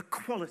about the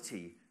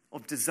quality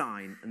of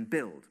design and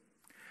build?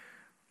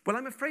 Well,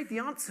 I'm afraid the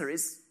answer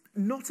is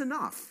not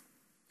enough.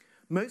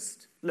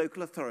 Most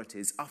local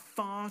authorities are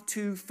far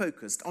too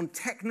focused on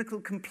technical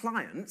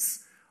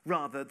compliance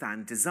rather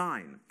than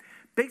design.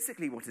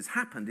 Basically, what has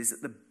happened is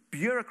that the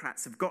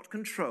bureaucrats have got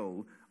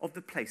control of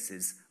the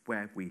places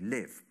where we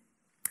live.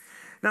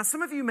 Now,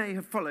 some of you may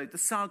have followed the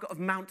saga of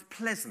Mount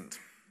Pleasant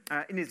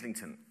in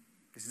Islington.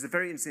 This is a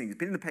very interesting thing. It's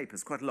been in the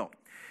papers quite a lot.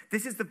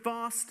 This is the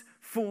vast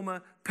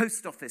former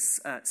post office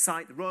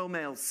site, the Royal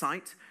Mail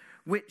site,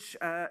 which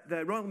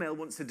the Royal Mail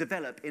wants to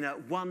develop in a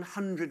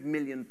 £100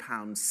 million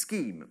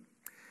scheme.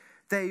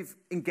 They've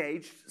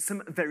engaged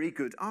some very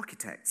good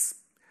architects.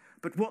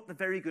 But what the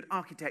very good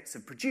architects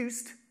have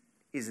produced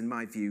is, in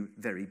my view,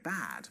 very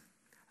bad.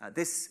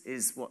 This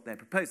is what they're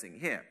proposing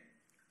here.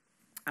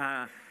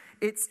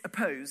 It's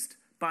opposed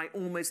by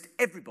almost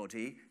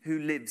everybody who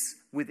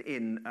lives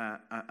within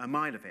a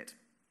mile of it.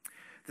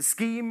 The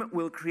scheme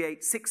will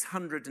create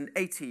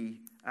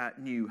 680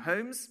 new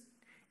homes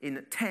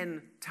in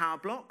 10 tower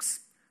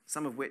blocks,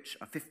 some of which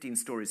are 15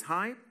 stories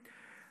high.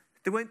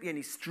 There won't be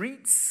any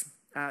streets,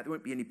 there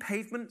won't be any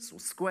pavements or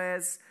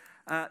squares.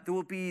 There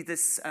will be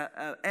this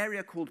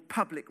area called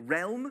public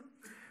realm,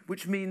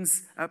 which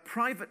means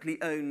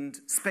privately owned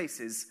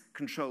spaces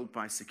controlled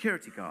by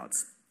security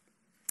guards.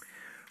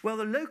 Well,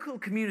 the local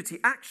community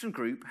action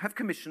group have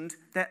commissioned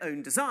their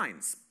own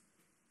designs,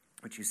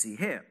 which you see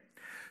here.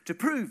 To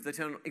prove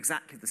that on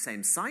exactly the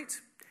same site,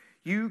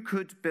 you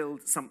could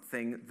build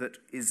something that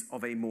is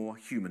of a more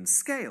human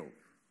scale.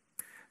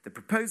 The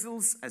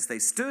proposals, as they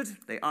stood,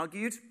 they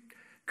argued,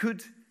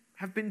 could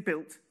have been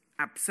built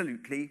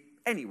absolutely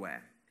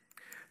anywhere.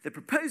 The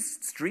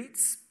proposed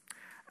streets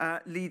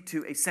lead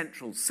to a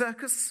central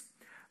circus,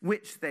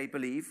 which they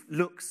believe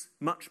looks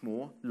much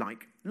more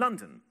like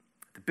London.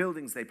 The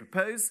buildings they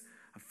propose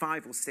are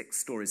 5 or 6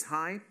 stories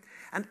high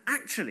and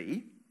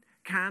actually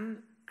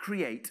can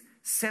create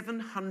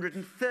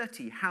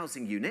 730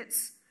 housing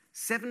units,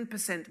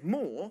 7%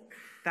 more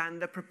than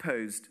the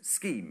proposed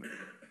scheme.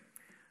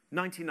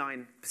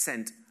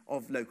 99%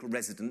 of local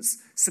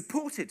residents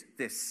supported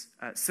this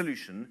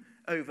solution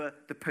over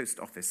the post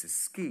office's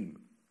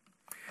scheme.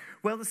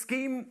 Well, the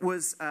scheme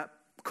was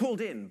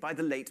called in by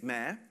the late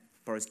mayor,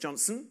 Boris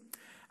Johnson,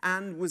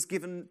 and was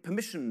given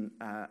permission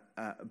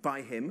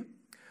by him,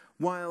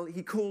 while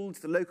he called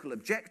the local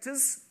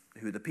objectors,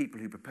 who are the people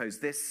who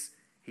proposed this,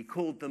 He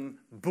called them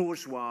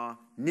bourgeois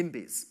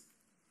NIMBYs.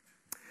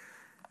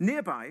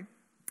 Nearby,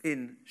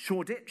 in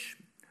Shoreditch,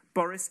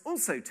 Boris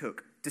also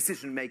took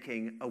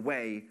decision-making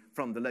away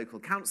from the local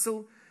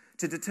council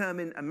to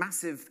determine a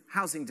massive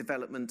housing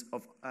development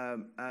of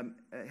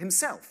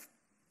himself.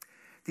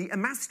 The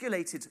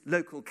emasculated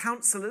local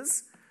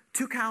councillors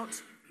took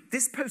out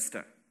this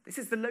poster. This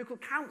is the local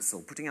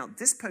council putting out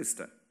this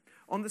poster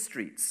on the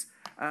streets,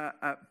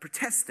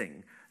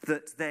 protesting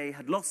that they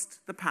had lost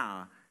the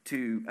power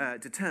to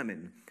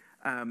determine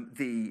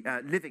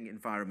the living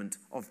environment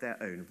of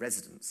their own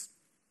residents.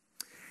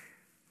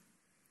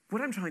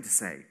 What I'm trying to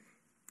say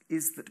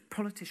is that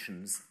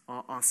politicians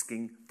are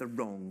asking the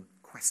wrong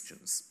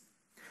questions.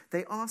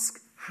 They ask,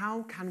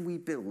 how can we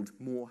build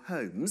more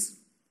homes?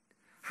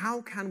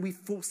 How can we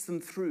force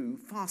them through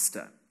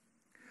faster?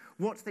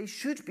 What they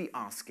should be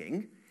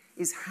asking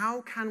is,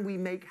 how can we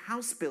make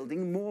house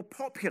building more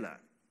popular?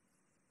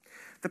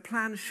 The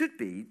plan should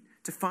be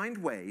to find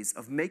ways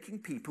of making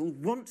people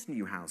want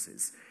new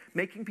houses,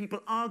 making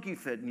people argue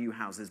for new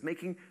houses,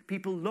 making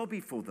people lobby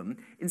for them,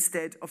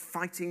 instead of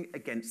fighting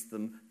against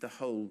them the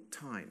whole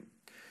time.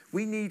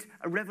 We need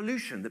a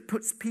revolution that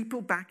puts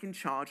people back in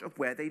charge of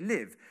where they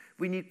live.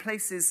 We need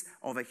places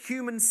of a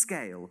human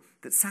scale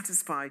that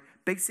satisfy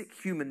basic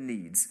human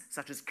needs,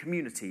 such as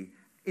community,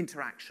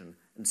 interaction,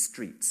 and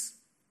streets.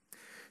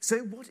 So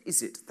what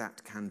is it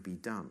that can be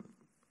done?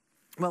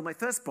 Well, my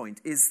first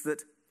point is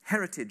that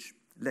heritage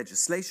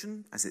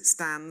legislation, as it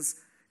stands,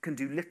 can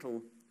do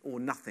little or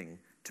nothing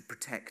to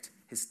protect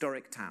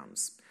historic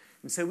towns.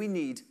 And so we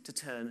need to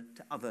turn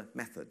to other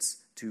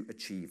methods to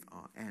achieve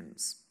our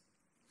ends.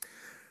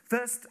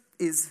 First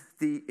is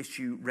the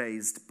issue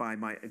raised by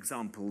my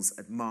examples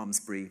at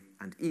Malmesbury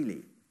and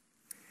Ely.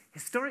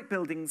 Historic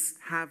buildings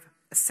have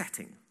a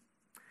setting,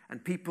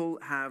 and people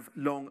have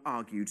long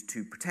argued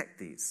to protect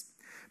these.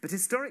 But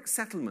historic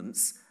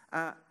settlements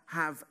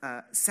have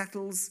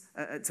settings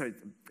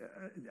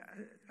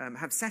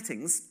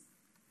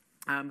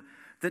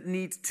that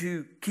need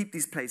to keep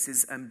these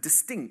places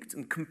distinct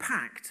and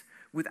compact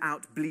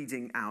without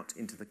bleeding out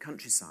into the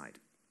countryside.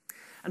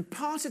 And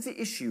part of the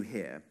issue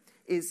here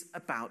is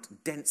about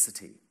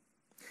density.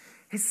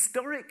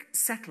 Historic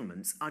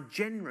settlements are,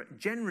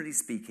 generally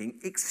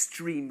speaking,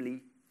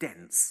 extremely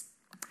dense.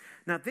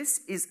 Now,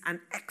 this is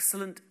an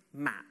excellent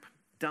map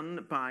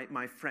done by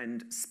my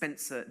friend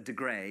Spencer de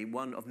Grey,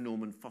 one of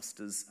Norman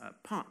Foster's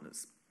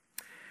partners.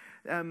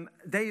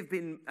 They've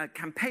been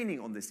campaigning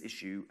on this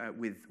issue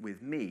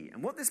with me.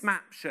 And what this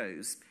map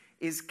shows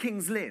is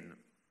King's Lynn,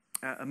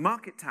 a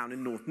market town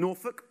in North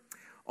Norfolk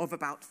of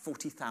about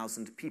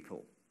 40,000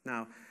 people.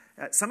 Now,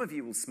 some of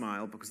you will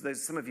smile because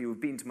some of you have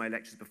been to my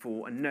lectures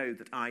before and know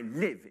that I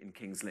live in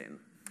King's Lynn.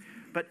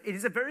 But it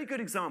is a very good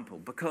example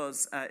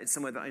because it's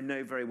somewhere that I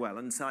know very well,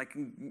 and so I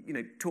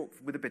can talk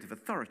with a bit of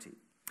authority.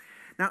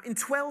 Now, in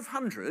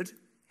 1200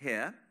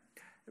 here,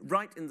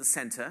 right in the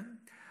centre,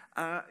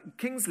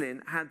 King's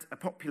Lynn had a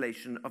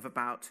population of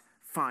about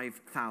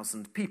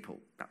 5,000 people.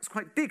 That was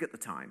quite big at the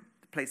time.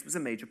 The place was a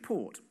major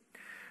port.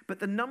 But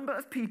the number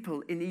of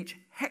people in each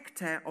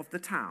hectare of the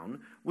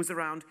town was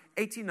around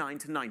 89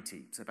 to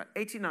 90, so about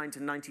 89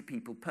 to 90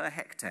 people per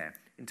hectare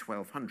in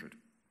 1200.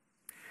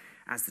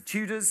 As the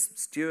Tudors,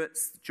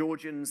 Stuarts,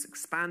 Georgians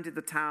expanded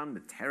the town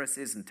with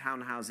terraces and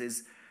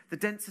townhouses, the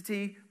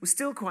density was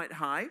still quite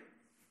high.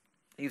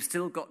 You've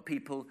still got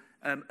people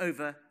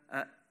over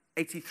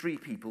 83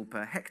 people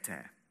per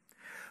hectare.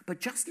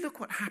 But just look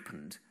what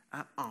happened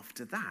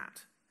after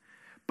that.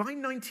 By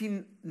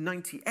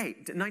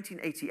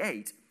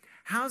 1988,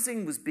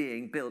 housing was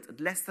being built at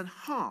less than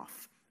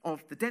half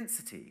of the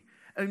density,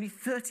 only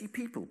 30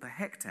 people per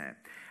hectare.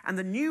 And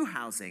the new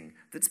housing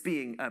that's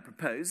being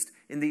proposed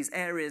in these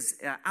areas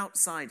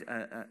outside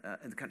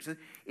the country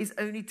is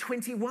only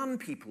 21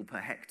 people per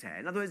hectare.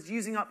 In other words,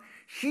 using up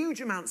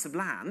huge amounts of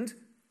land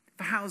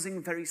for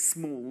housing very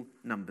small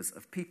numbers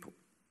of people.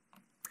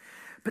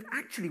 But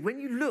actually, when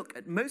you look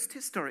at most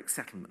historic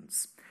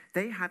settlements,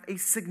 they have a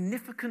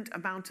significant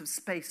amount of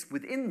space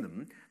within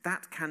them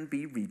that can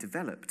be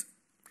redeveloped.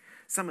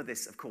 Some of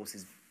this, of course,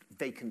 is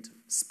vacant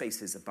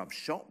spaces above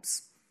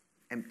shops,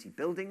 empty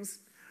buildings,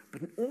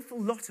 but an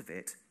awful lot of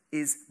it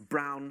is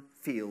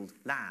brownfield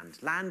land,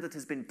 land that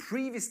has been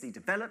previously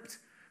developed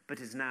but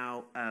is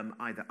now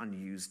either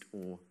unused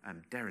or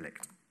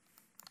derelict.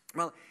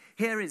 Well,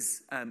 here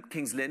is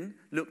King's Lynn,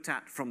 looked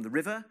at from the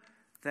river.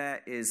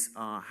 There is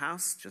our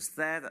house just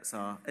there. That's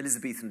our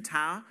Elizabethan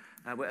tower.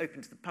 We're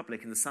open to the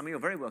public in the summer. You're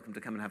very welcome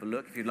to come and have a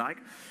look if you'd like.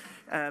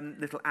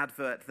 Little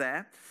advert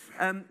there.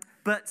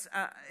 But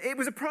it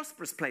was a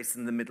prosperous place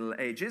in the Middle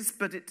Ages,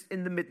 but it,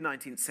 in the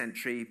mid-19th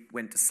century,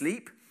 went to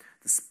sleep.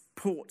 The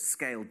port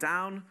scaled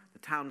down. The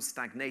town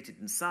stagnated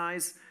in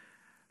size.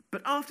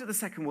 But after the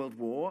Second World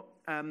War,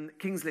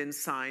 King's Lynn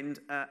signed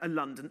a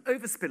London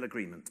overspill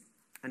agreement.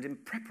 And in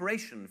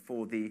preparation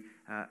for the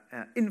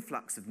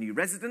influx of new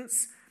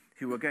residents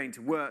who were going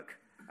to work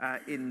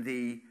in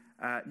the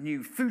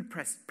new food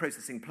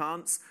processing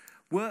plants,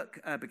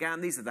 work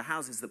began. These are the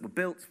houses that were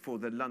built for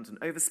the London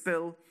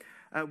overspill.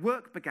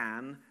 work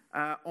began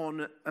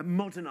on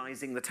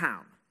modernising the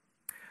town.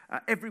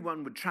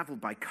 Everyone would travel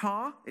by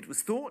car, it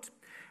was thought,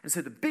 and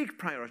so the big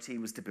priority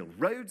was to build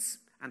roads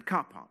and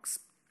car parks.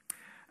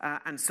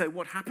 And so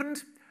what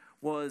happened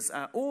was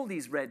all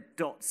these red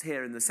dots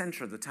here in the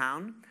centre of the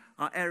town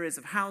are areas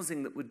of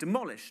housing that were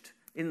demolished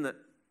in the...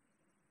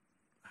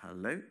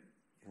 Hello?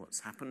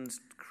 What's happened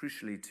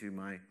crucially to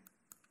my...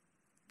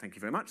 Thank you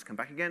very much, come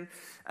back again.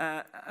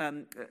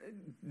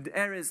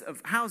 Areas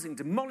of housing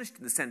demolished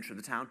in the centre of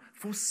the town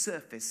for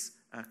surface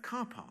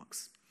car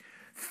parks.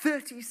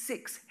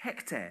 36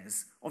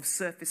 hectares of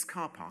surface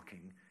car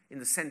parking in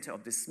the centre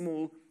of this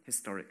small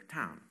historic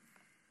town.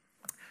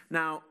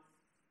 Now,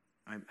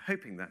 I'm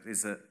hoping that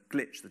is a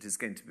glitch that is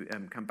going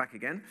to come back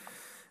again.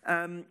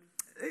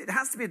 It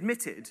has to be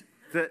admitted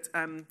that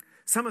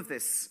some of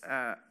this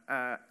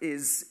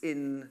is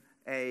in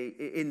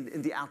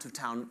the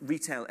out-of-town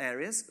retail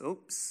areas,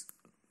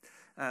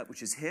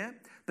 which is here.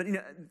 But you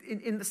know,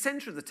 in the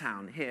centre of the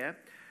town here,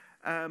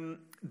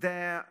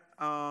 there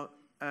are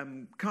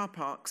car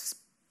parks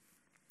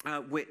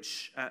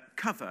which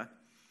cover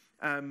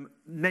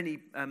many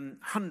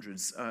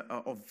hundreds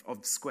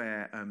of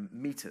square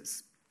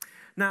metres.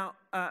 Now,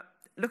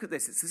 look at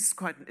this. This is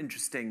quite an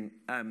interesting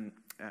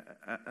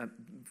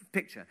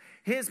picture.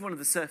 Here's one of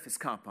the surface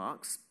car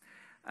parks,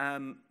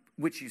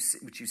 which you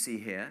see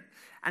here.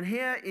 And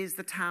here is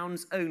the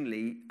town's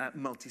only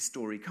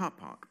multi-storey car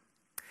park.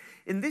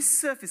 In this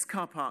surface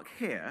car park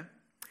here,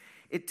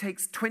 it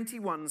takes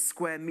 21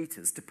 square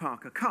metres to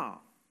park a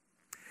car.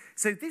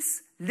 So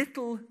this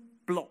little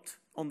blot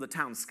on the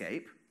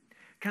townscape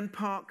can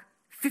park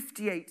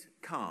 58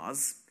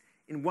 cars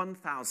in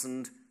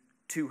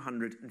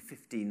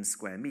 1,215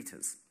 square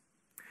metres.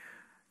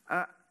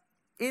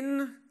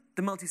 In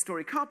the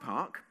multi-storey car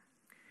park,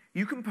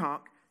 you can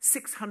park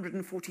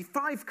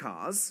 645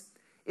 cars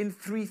in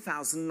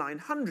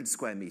 3,900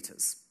 square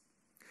metres.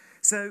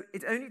 So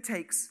it only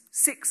takes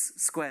 6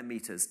 square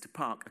metres to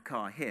park a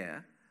car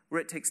here, where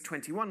it takes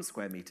 21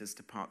 square metres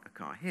to park a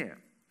car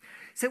here.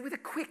 So with a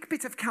quick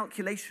bit of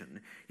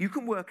calculation, you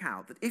can work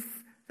out that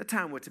if the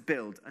town were to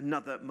build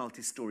another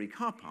multi-storey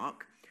car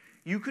park,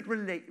 you could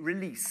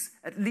release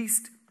at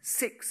least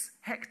 6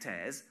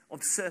 hectares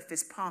of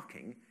surface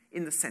parking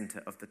in the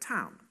centre of the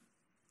town.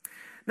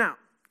 Now,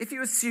 if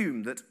you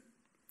assume that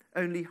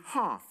only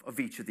half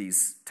of each of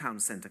these town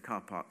centre car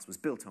parks was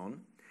built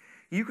on,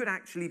 you could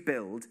actually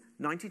build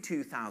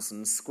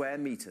 92,000 square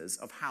metres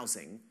of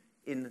housing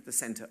in the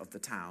centre of the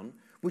town,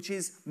 which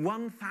is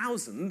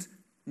 1,000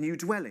 new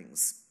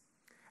dwellings.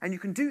 And you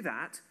can do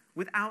that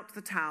without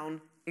the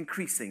town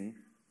increasing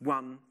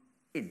 1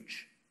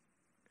 inch.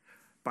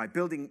 By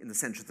building in the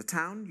centre of the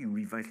town, you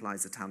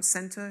revitalise the town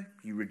centre,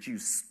 you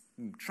reduce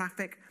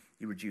traffic,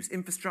 you reduce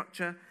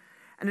infrastructure,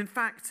 and in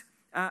fact,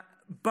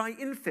 by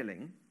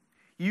infilling,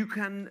 you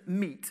can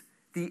meet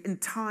the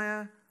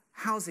entire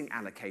housing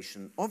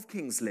allocation of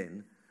King's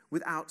Lynn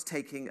without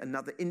taking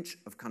another inch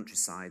of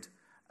countryside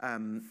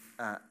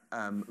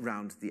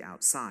round the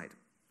outside.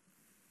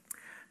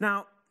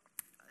 Now,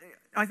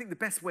 I think the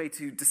best way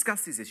to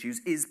discuss these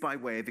issues is by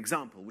way of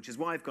example, which is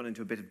why I've gone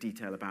into a bit of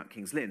detail about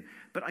King's Lynn.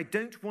 But I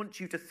don't want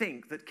you to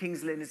think that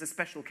King's Lynn is a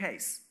special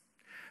case,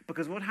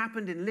 because what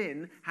happened in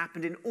Lynn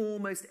happened in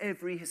almost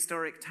every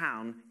historic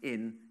town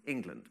in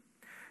England.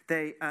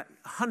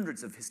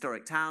 Hundreds of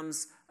historic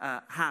towns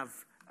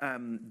have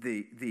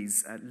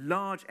these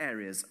large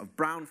areas of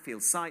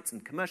brownfield sites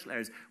and commercial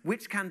areas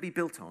which can be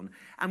built on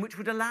and which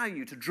would allow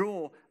you to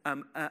draw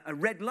a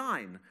red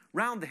line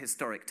round the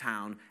historic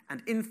town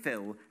and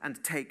infill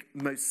and take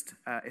most,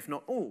 if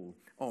not all,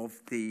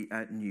 of the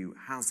new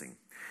housing.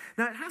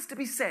 Now, it has to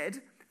be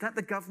said that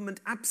the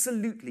government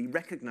absolutely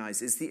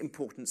recognises the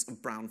importance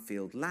of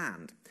brownfield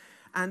land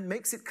and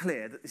makes it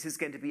clear that this is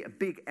going to be a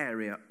big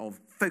area of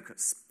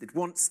focus. It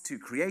wants to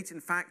create, in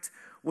fact,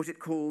 what it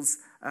calls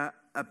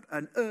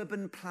an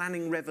urban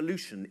planning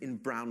revolution in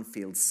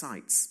brownfield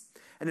sites.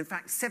 And in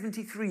fact,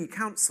 73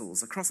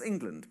 councils across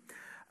England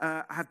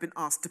have been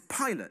asked to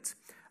pilot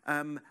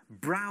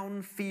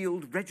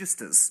brownfield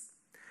registers.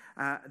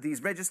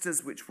 These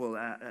registers which will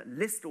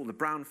list all the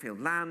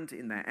brownfield land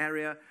in their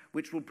area,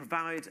 which will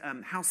provide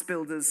house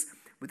builders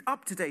with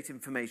up-to-date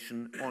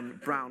information on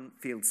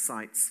brownfield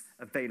sites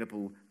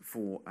available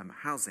for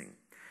housing.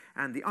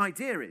 And the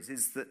idea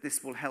is that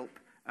this will help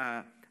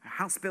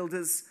house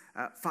builders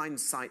find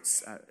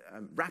sites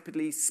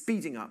rapidly,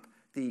 speeding up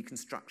the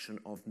construction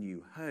of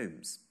new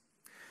homes.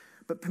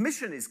 But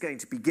permission is going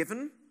to be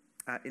given,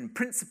 in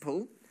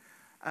principle,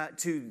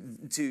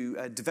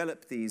 to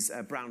develop these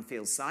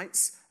brownfield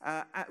sites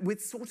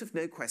with sort of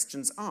no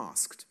questions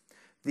asked.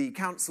 The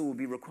council will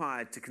be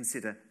required to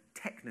consider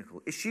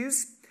technical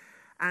issues,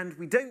 and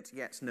we don't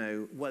yet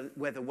know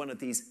whether one of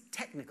these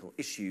technical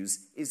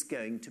issues is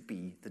going to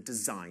be the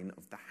design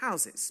of the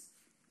houses.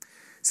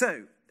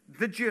 So,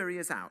 the jury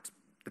is out.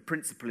 The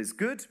principle is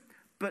good,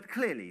 but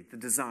clearly the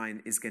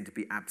design is going to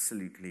be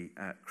absolutely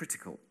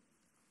critical.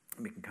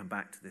 And we can come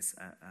back to this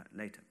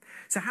later.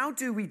 So how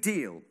do we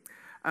deal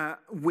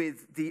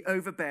with the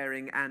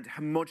overbearing and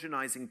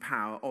homogenizing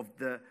power of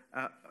the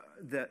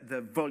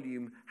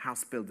volume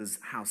house builders'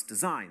 house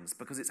designs,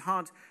 because it's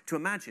hard to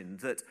imagine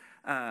that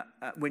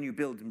when you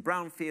build in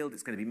brownfield,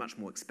 it's going to be much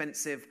more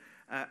expensive.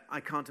 I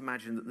can't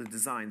imagine that the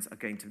designs are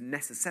going to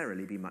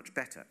necessarily be much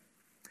better.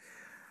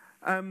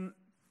 And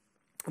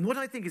what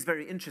I think is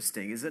very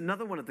interesting is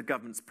another one of the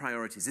government's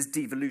priorities is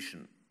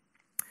devolution.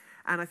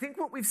 And I think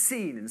what we've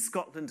seen in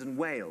Scotland and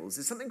Wales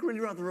is something really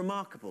rather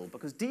remarkable,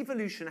 because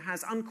devolution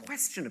has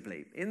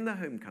unquestionably, in the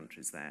home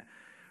countries there,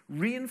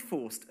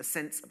 reinforced a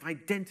sense of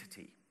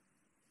identity.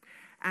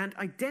 And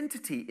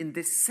identity in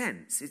this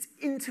sense is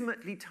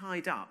intimately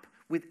tied up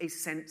with a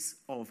sense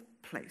of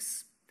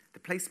place.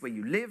 The place where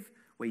you live,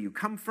 where you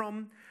come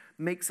from,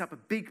 makes up a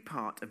big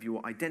part of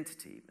your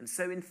identity. And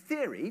so in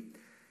theory,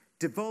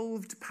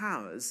 devolved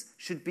powers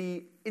should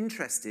be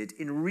interested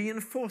in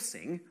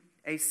reinforcing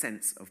a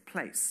sense of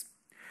place.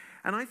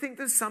 And I think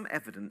there's some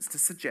evidence to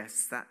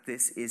suggest that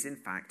this is in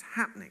fact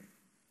happening.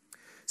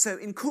 So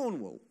in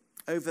Cornwall,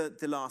 over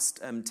the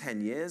last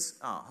 10 years,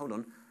 hold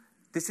on,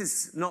 this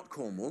is not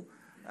Cornwall,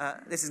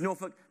 this is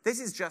Norfolk. This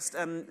is just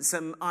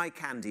some eye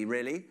candy,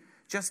 really,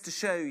 just to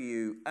show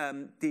you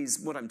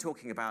what I'm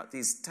talking about,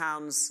 these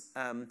towns,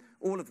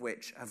 all of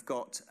which have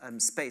got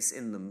space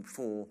in them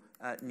for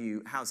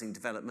new housing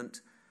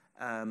development,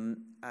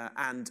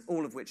 and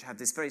all of which have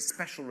this very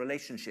special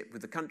relationship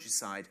with the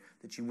countryside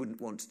that you wouldn't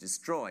want to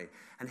destroy.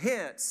 And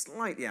here,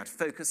 slightly out of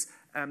focus,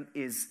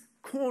 is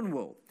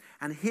Cornwall.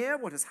 And here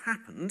what has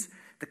happened,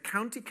 the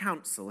county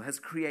council has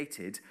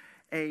created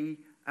a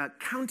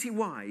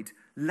county-wide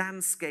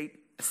landscape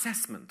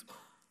assessment.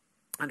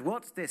 And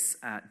what this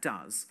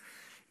does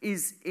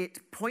is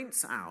it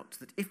points out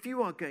that if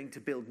you are going to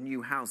build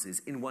new houses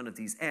in one of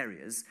these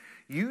areas,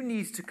 you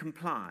need to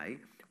comply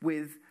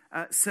with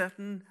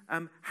certain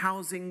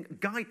housing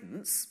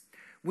guidance,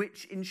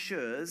 which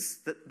ensures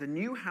that the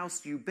new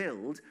house you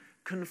build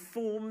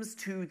conforms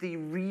to the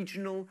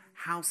regional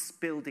house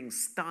building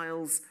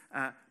styles,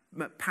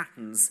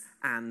 patterns,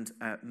 and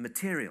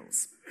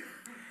materials.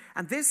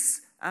 And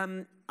this,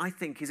 I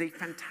think, is a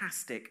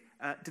fantastic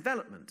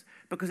development,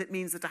 because it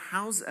means that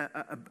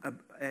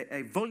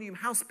a volume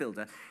house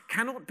builder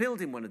cannot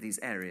build in one of these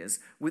areas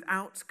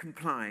without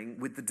complying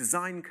with the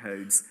design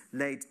codes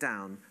laid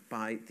down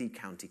by the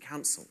county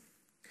council.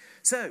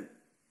 So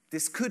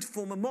this could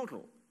form a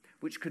model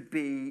which could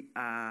be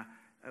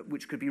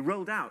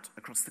rolled out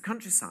across the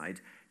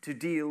countryside to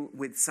deal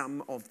with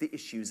some of the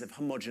issues of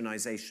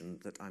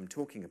homogenization that I'm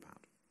talking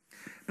about.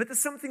 But there's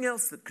something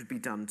else that could be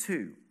done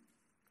too,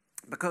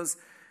 because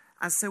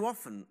as so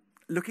often,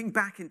 looking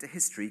back into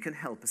history can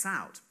help us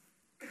out.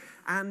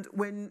 And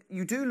when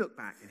you do look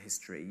back in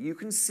history, you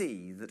can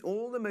see that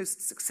all the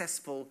most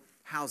successful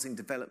housing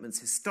developments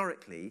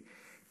historically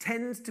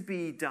tend to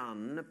be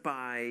done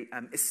by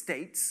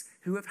estates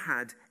who have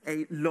had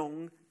a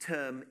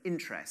long-term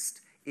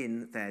interest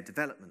in their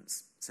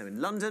developments. So in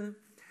London,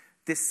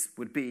 this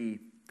would be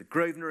the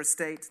Grosvenor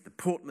estate, the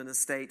Portman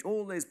estate,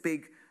 all those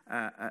big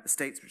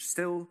estates which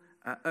still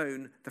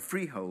own the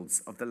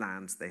freeholds of the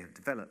lands they have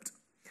developed.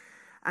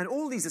 And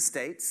all these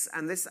estates,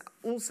 and this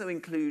also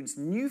includes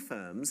new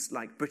firms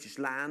like British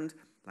Land,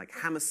 like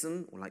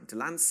Hammerson, or like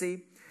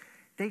Delancey,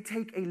 they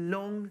take a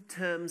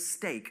long-term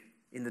stake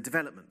in the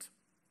development.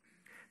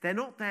 They're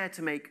not there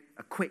to make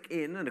a quick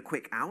in and a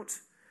quick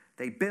out.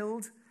 They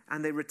build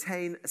and they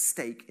retain a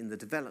stake in the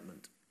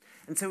development.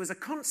 And so as a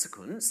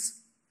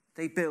consequence,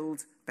 they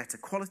build better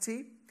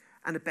quality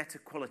and a better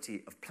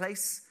quality of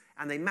place,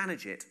 and they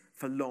manage it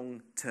for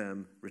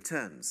long-term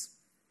returns.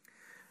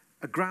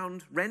 A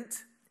ground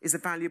rent is a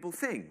valuable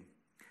thing,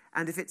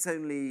 and if it's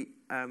only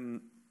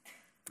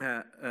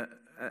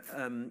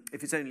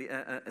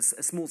a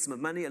small sum of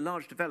money, a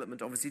large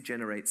development obviously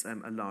generates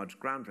a large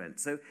ground rent.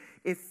 So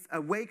if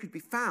a way could be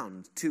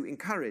found to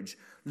encourage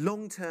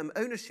long-term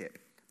ownership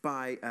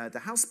by the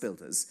house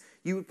builders,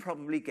 you would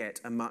probably get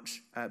a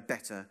much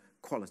better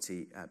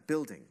quality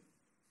building.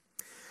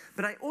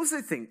 But I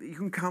also think that you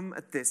can come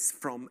at this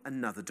from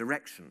another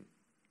direction.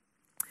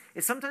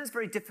 It's sometimes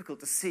very difficult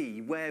to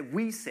see where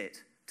we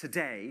sit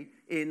today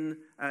in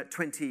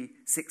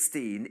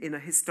 2016 in a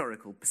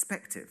historical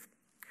perspective.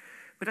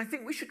 But I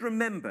think we should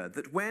remember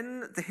that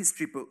when the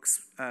history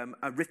books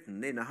are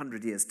written in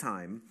 100 years'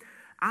 time,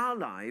 our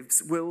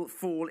lives will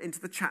fall into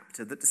the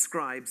chapter that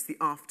describes the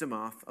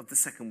aftermath of the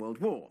Second World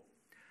War.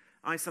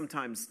 I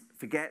sometimes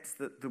forget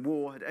that the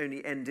war had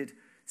only ended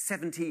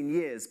 17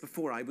 years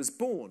before I was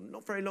born,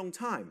 not very long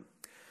time.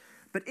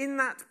 But in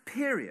that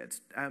period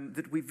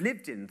that we've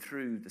lived in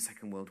through the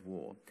Second World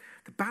War,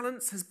 the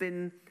balance has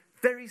been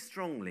very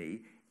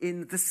strongly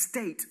in the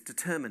state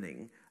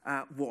determining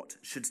what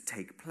should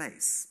take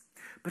place.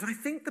 But I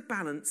think the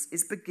balance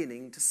is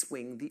beginning to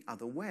swing the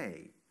other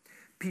way.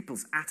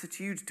 People's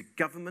attitude to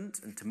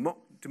government and to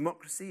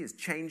democracy is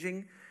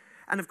changing.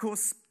 And of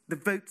course, the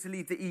vote to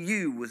leave the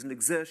EU was an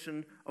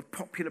exertion of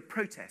popular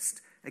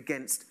protest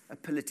against a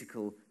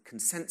political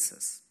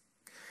consensus.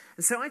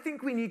 And so I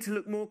think we need to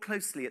look more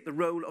closely at the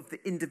role of the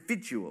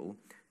individual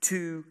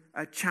to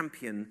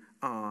champion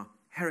our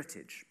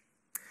heritage.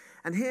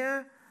 And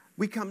here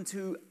we come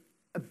to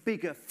a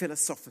bigger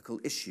philosophical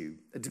issue,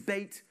 a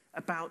debate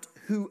about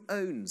who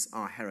owns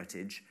our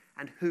heritage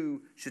and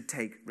who should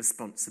take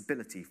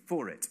responsibility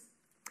for it.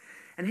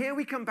 And here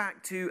we come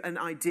back to an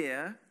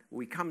idea,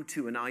 which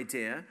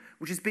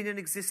has been in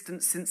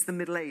existence since the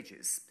Middle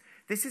Ages.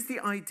 This is the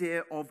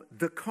idea of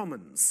the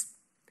commons,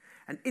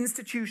 an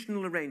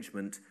institutional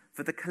arrangement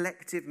for the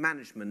collective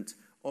management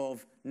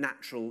of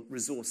natural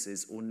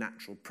resources or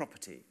natural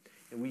property.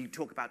 And when you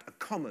talk about a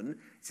common,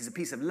 this is a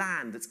piece of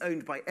land that's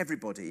owned by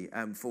everybody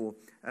for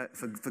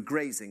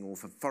grazing or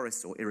for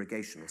forests or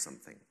irrigation or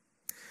something.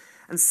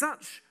 And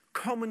such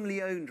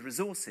commonly owned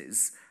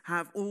resources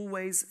have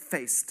always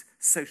faced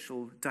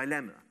social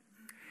dilemma.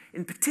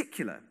 In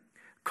particular,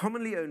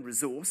 commonly owned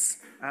resource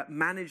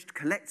managed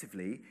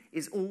collectively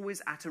is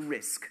always at a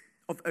risk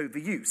of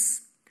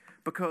overuse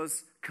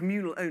because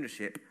communal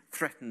ownership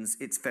threatens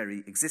its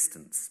very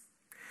existence.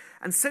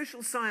 And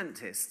social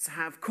scientists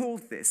have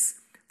called this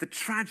the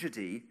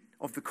tragedy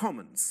of the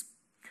commons.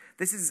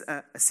 This is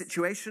a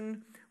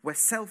situation where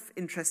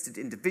self-interested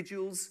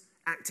individuals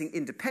acting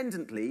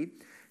independently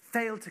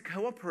fail to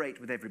cooperate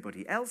with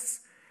everybody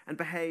else and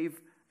behave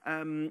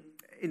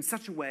in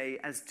such a way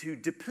as to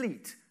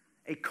deplete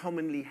a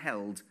commonly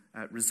held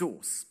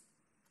resource.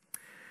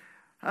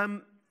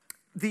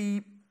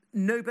 The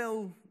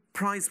Nobel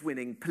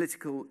Prize-winning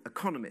political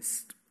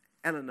economist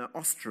Elinor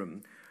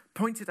Ostrom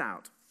pointed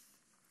out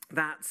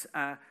that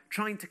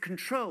trying to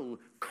control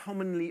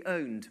commonly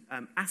owned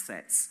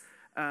assets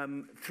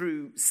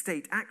through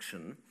state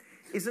action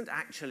isn't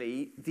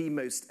actually the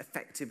most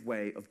effective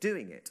way of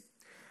doing it.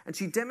 And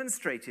she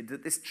demonstrated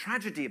that this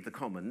tragedy of the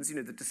commons,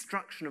 the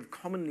destruction of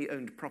commonly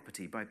owned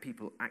property by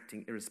people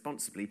acting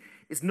irresponsibly,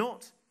 is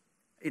not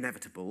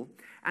inevitable,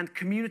 and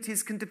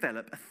communities can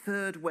develop a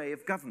third way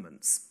of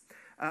governance,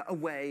 a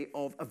way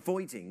of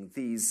avoiding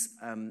these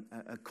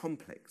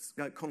conflicts.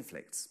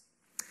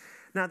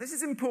 Now, this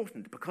is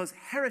important because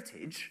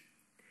heritage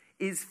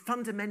is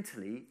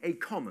fundamentally a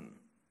common.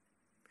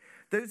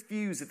 Those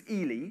views of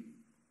Ely,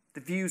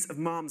 the views of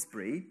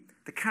Malmesbury,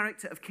 the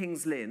character of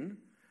King's Lynn,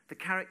 the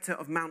character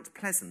of Mount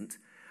Pleasant,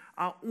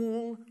 are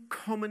all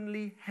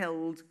commonly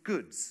held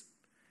goods.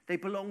 They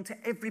belong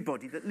to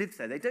everybody that lives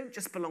there. They don't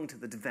just belong to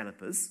the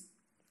developers.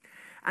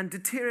 And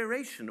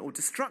deterioration or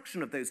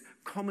destruction of those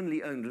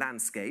commonly owned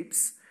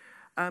landscapes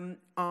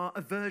are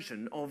a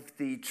version of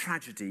the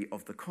tragedy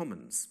of the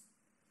commons.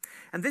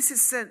 And this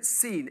is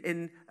seen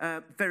in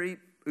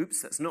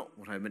oops, that's not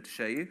what I meant to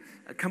show you.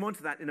 I'll come on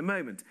to that in a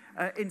moment.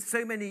 In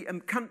so many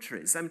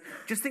countries.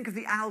 Just think of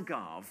the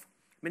Algarve.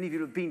 Many of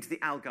you have been to the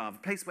Algarve, a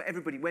place where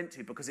everybody went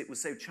to because it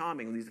was so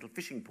charming, all these little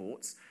fishing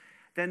ports.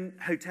 Then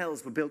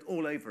hotels were built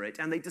all over it,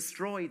 and they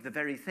destroyed the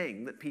very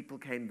thing that people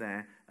came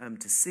there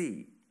to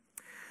see.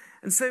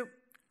 And so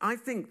I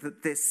think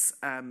that this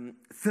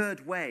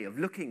third way of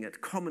looking at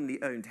commonly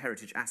owned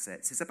heritage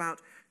assets is about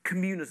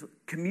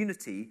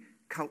community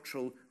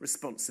cultural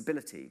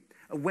responsibility,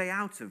 a way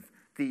out of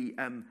the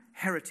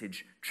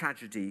heritage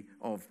tragedy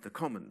of the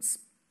commons.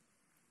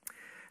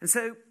 And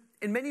so,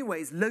 in many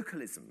ways,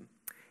 localism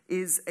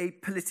is a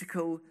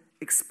political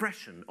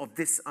expression of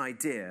this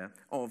idea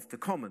of the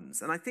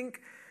commons. And I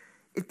think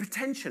it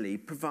potentially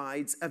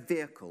provides a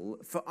vehicle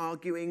for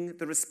arguing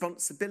the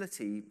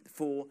responsibility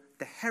for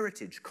the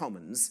heritage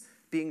commons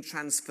being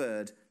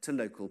transferred to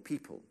local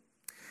people.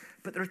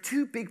 But there are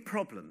two big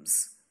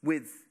problems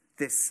with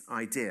this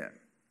idea.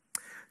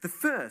 The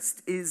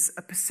first is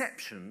a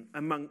perception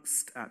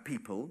amongst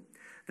people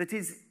that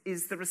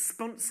is the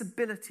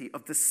responsibility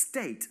of the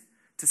state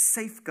to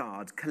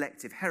safeguard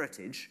collective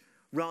heritage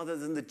rather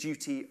than the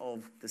duty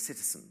of the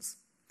citizens.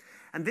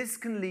 And this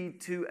can lead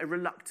to a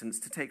reluctance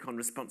to take on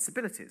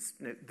responsibilities.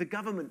 The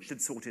government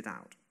should sort it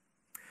out.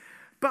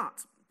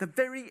 But the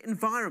very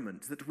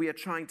environment that we are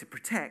trying to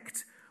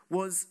protect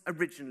was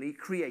originally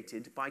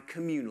created by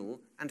communal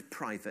and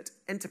private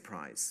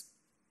enterprise.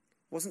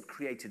 It wasn't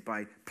created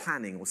by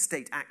planning or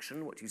state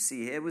action. What you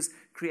see here was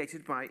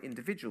created by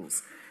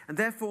individuals. And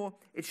therefore,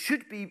 it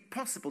should be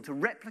possible to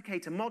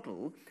replicate a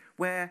model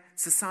where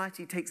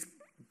society takes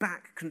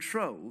back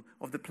control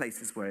of the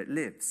places where it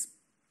lives.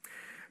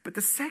 But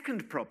the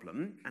second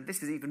problem, and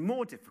this is even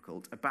more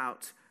difficult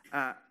about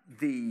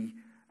the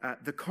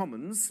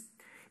commons,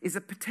 is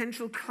a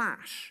potential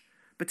clash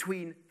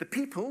between the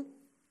people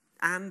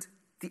and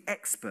the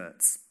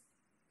experts.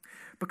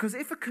 Because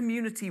if a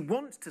community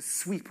wants to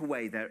sweep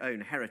away their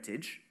own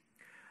heritage,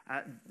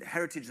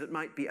 heritage that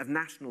might be of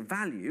national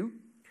value,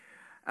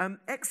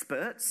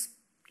 experts,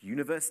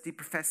 university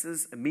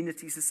professors,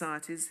 amenity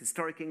societies,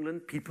 Historic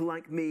England, people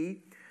like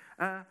me,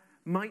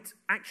 might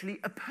actually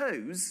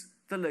oppose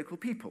the local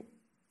people.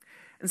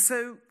 And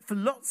so for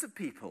lots of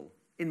people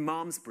in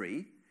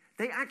Malmesbury,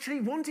 they actually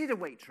wanted a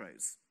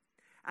Waitrose.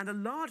 And a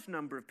large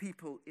number of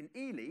people in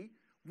Ely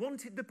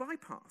wanted the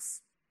bypass.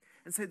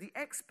 And so the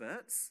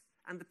experts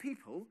and the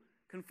people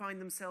can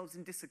find themselves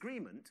in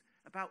disagreement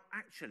about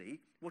actually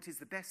what is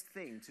the best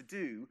thing to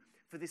do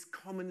for this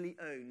commonly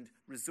owned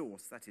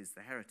resource that is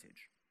the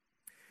heritage.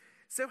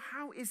 So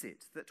how is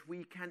it that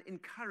we can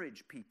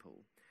encourage people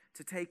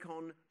to take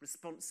on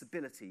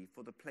responsibility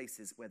for the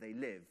places where they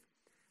live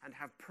and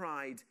have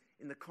pride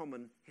in the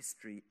common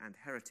history and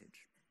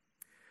heritage?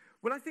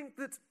 Well, I think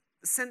that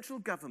central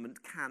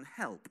government can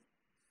help.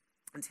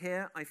 And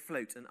here I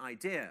float an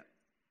idea.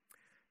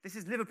 This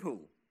is Liverpool,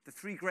 the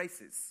Three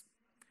Graces.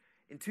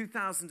 In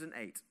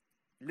 2008,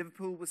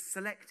 Liverpool was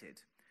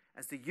selected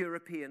as the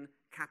European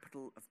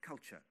Capital of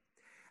Culture.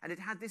 And it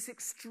had this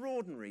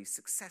extraordinary,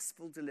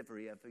 successful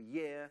delivery of a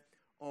year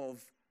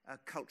of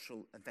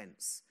cultural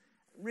events.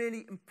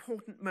 Really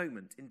important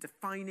moment in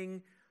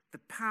defining the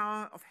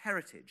power of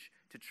heritage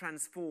to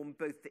transform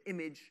both the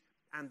image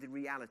and the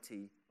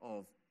reality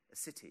of a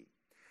city.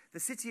 The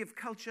City of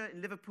Culture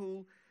in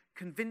Liverpool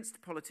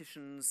convinced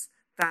politicians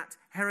that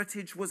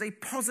heritage was a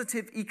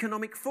positive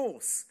economic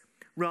force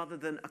rather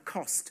than a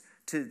cost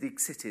to the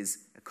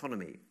city's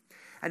economy.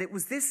 And it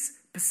was this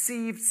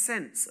perceived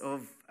sense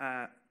of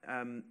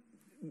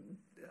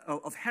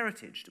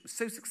heritage that was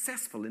so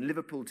successful in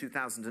Liverpool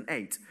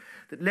 2008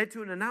 that led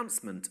to an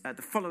announcement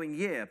the following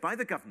year by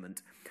the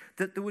government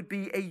that there would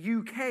be a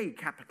UK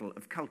Capital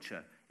of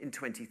Culture in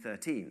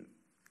 2013.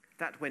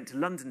 That went to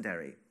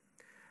Londonderry.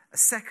 A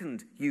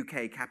second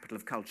UK Capital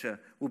of Culture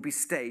will be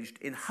staged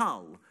in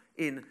Hull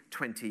in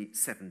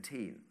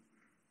 2017.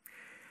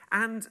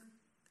 And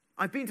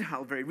I've been to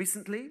Hull very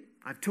recently.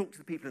 I've talked to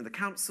the people in the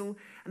council,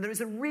 and there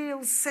is a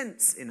real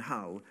sense in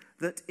Hull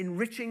that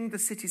enriching the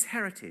city's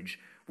heritage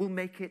will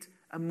make it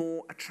a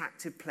more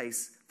attractive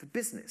place for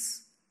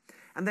business.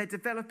 And they're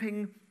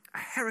developing a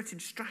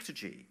heritage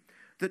strategy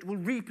that will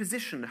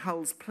reposition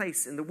Hull's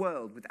place in the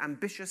world with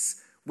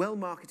ambitious,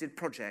 well-marketed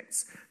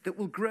projects that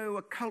will grow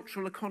a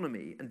cultural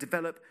economy and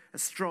develop a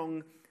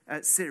strong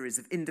series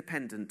of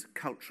independent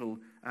cultural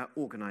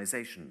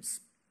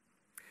organisations.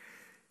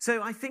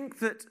 So I think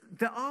that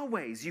there are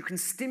ways you can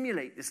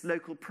stimulate this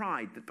local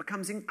pride that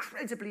becomes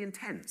incredibly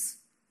intense.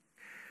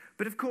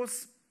 But of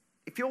course,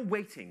 if you're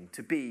waiting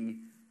to be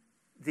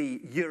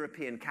the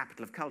European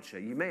Capital of Culture,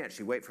 you may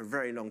actually wait for a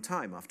very long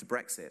time after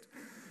Brexit.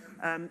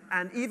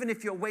 And even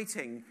if you're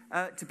waiting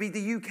to be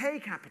the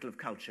UK Capital of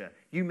Culture,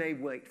 you may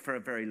wait for a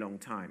very long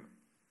time.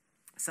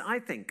 So I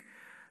think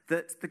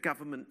that the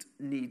government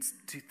needs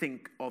to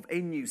think of a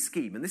new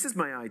scheme, and this is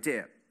my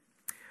idea.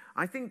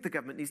 I think the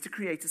government needs to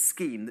create a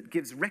scheme that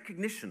gives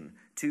recognition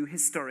to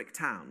historic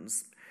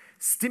towns,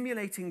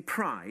 stimulating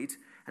pride,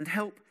 and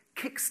help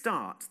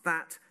kickstart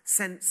that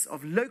sense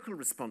of local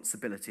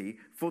responsibility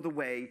for the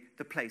way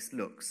the place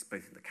looks,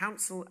 both in the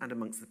council and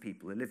amongst the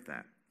people who live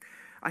there.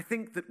 I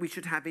think that we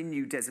should have a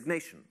new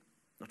designation,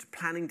 not a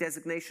planning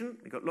designation,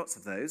 we've got lots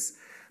of those,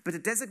 but a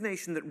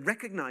designation that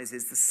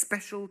recognises the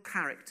special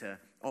character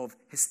of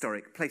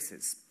historic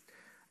places.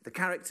 The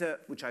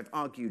character, which I've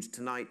argued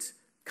tonight,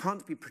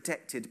 can't be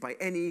protected by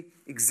any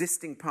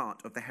existing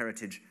part of the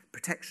heritage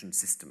protection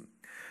system.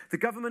 The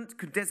government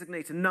could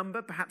designate a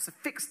number, perhaps a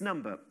fixed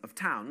number of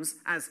towns,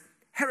 as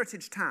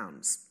heritage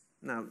towns.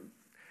 Now,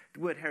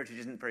 the word heritage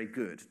isn't very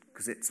good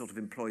because it sort of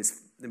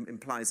implies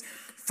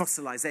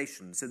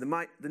fossilization. So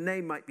the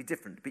name might be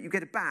different, but you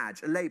get a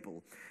badge, a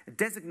label, a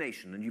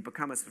designation, and you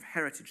become a sort of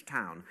heritage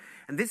town.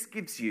 And this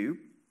gives you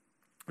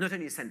not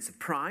only a sense of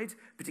pride,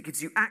 but it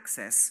gives you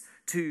access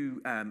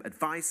to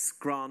advice,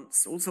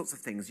 grants, all sorts of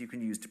things you can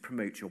use to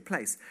promote your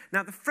place.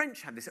 Now, the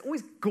French have this. It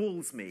always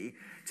galls me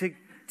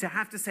to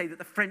have to say that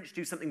the French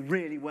do something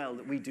really well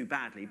that we do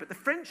badly. But the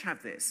French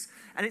have this,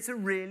 and it's a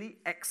really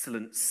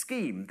excellent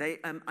scheme. They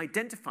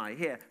identify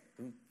here,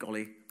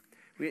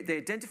 they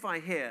identify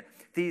here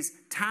these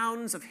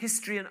towns of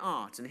history and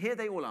art, and here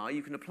they all are.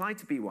 You can apply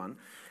to be one.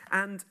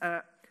 And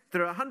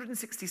there are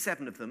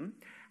 167 of them,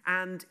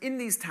 and in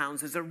these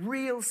towns there's a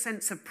real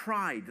sense of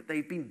pride that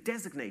they've been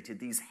designated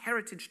these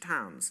heritage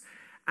towns,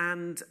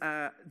 and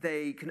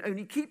they can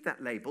only keep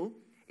that label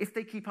if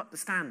they keep up the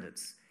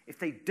standards, if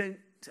they don't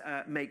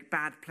make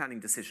bad planning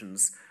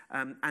decisions,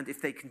 and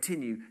if they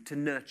continue to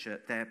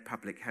nurture their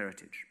public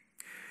heritage.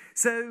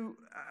 So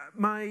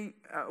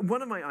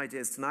one of my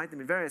ideas tonight, there have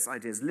been various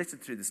ideas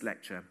littered through this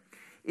lecture,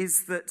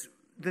 is that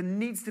there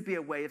needs to be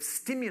a way of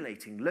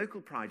stimulating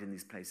local pride in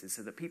these places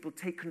so that people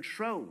take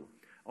control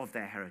of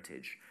their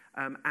heritage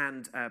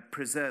and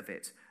preserve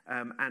it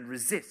and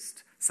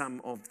resist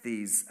some of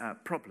these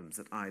problems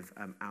that I've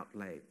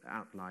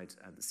outlined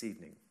this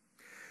evening.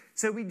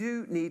 So we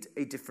do need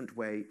a different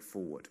way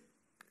forward.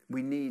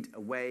 We need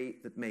a way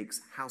that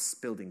makes house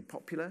building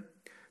popular,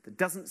 that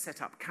doesn't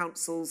set up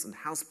councils and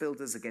house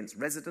builders against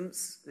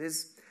residents,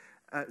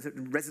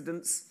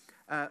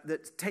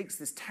 that takes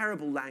this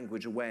terrible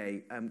language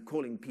away,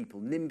 calling people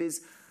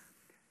NIMBYs.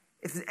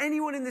 If there's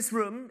anyone in this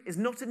room is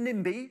not a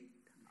NIMBY,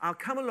 I'll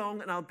come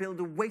along and I'll build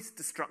a waste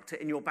destructor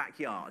in your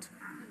backyard.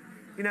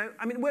 You know,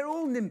 I mean, we're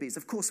all NIMBYs,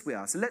 of course we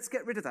are, so let's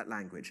get rid of that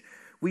language.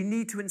 We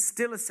need to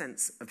instill a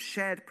sense of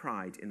shared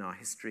pride in our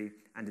history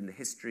and in the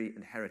history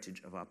and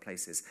heritage of our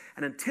places.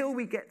 And until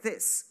we get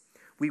this,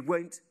 we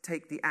won't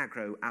take the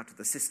aggro out of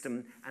the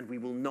system and we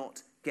will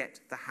not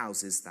get the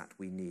houses that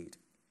we need.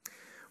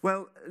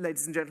 Well,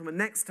 ladies and gentlemen,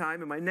 next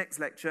time, in my next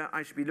lecture,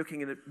 I shall be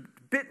looking in a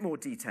bit more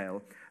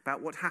detail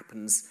about what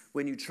happens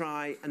when you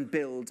try and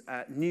build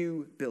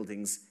new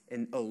buildings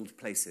in old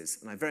places.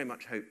 And I very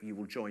much hope you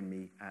will join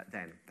me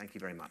then. Thank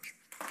you very much.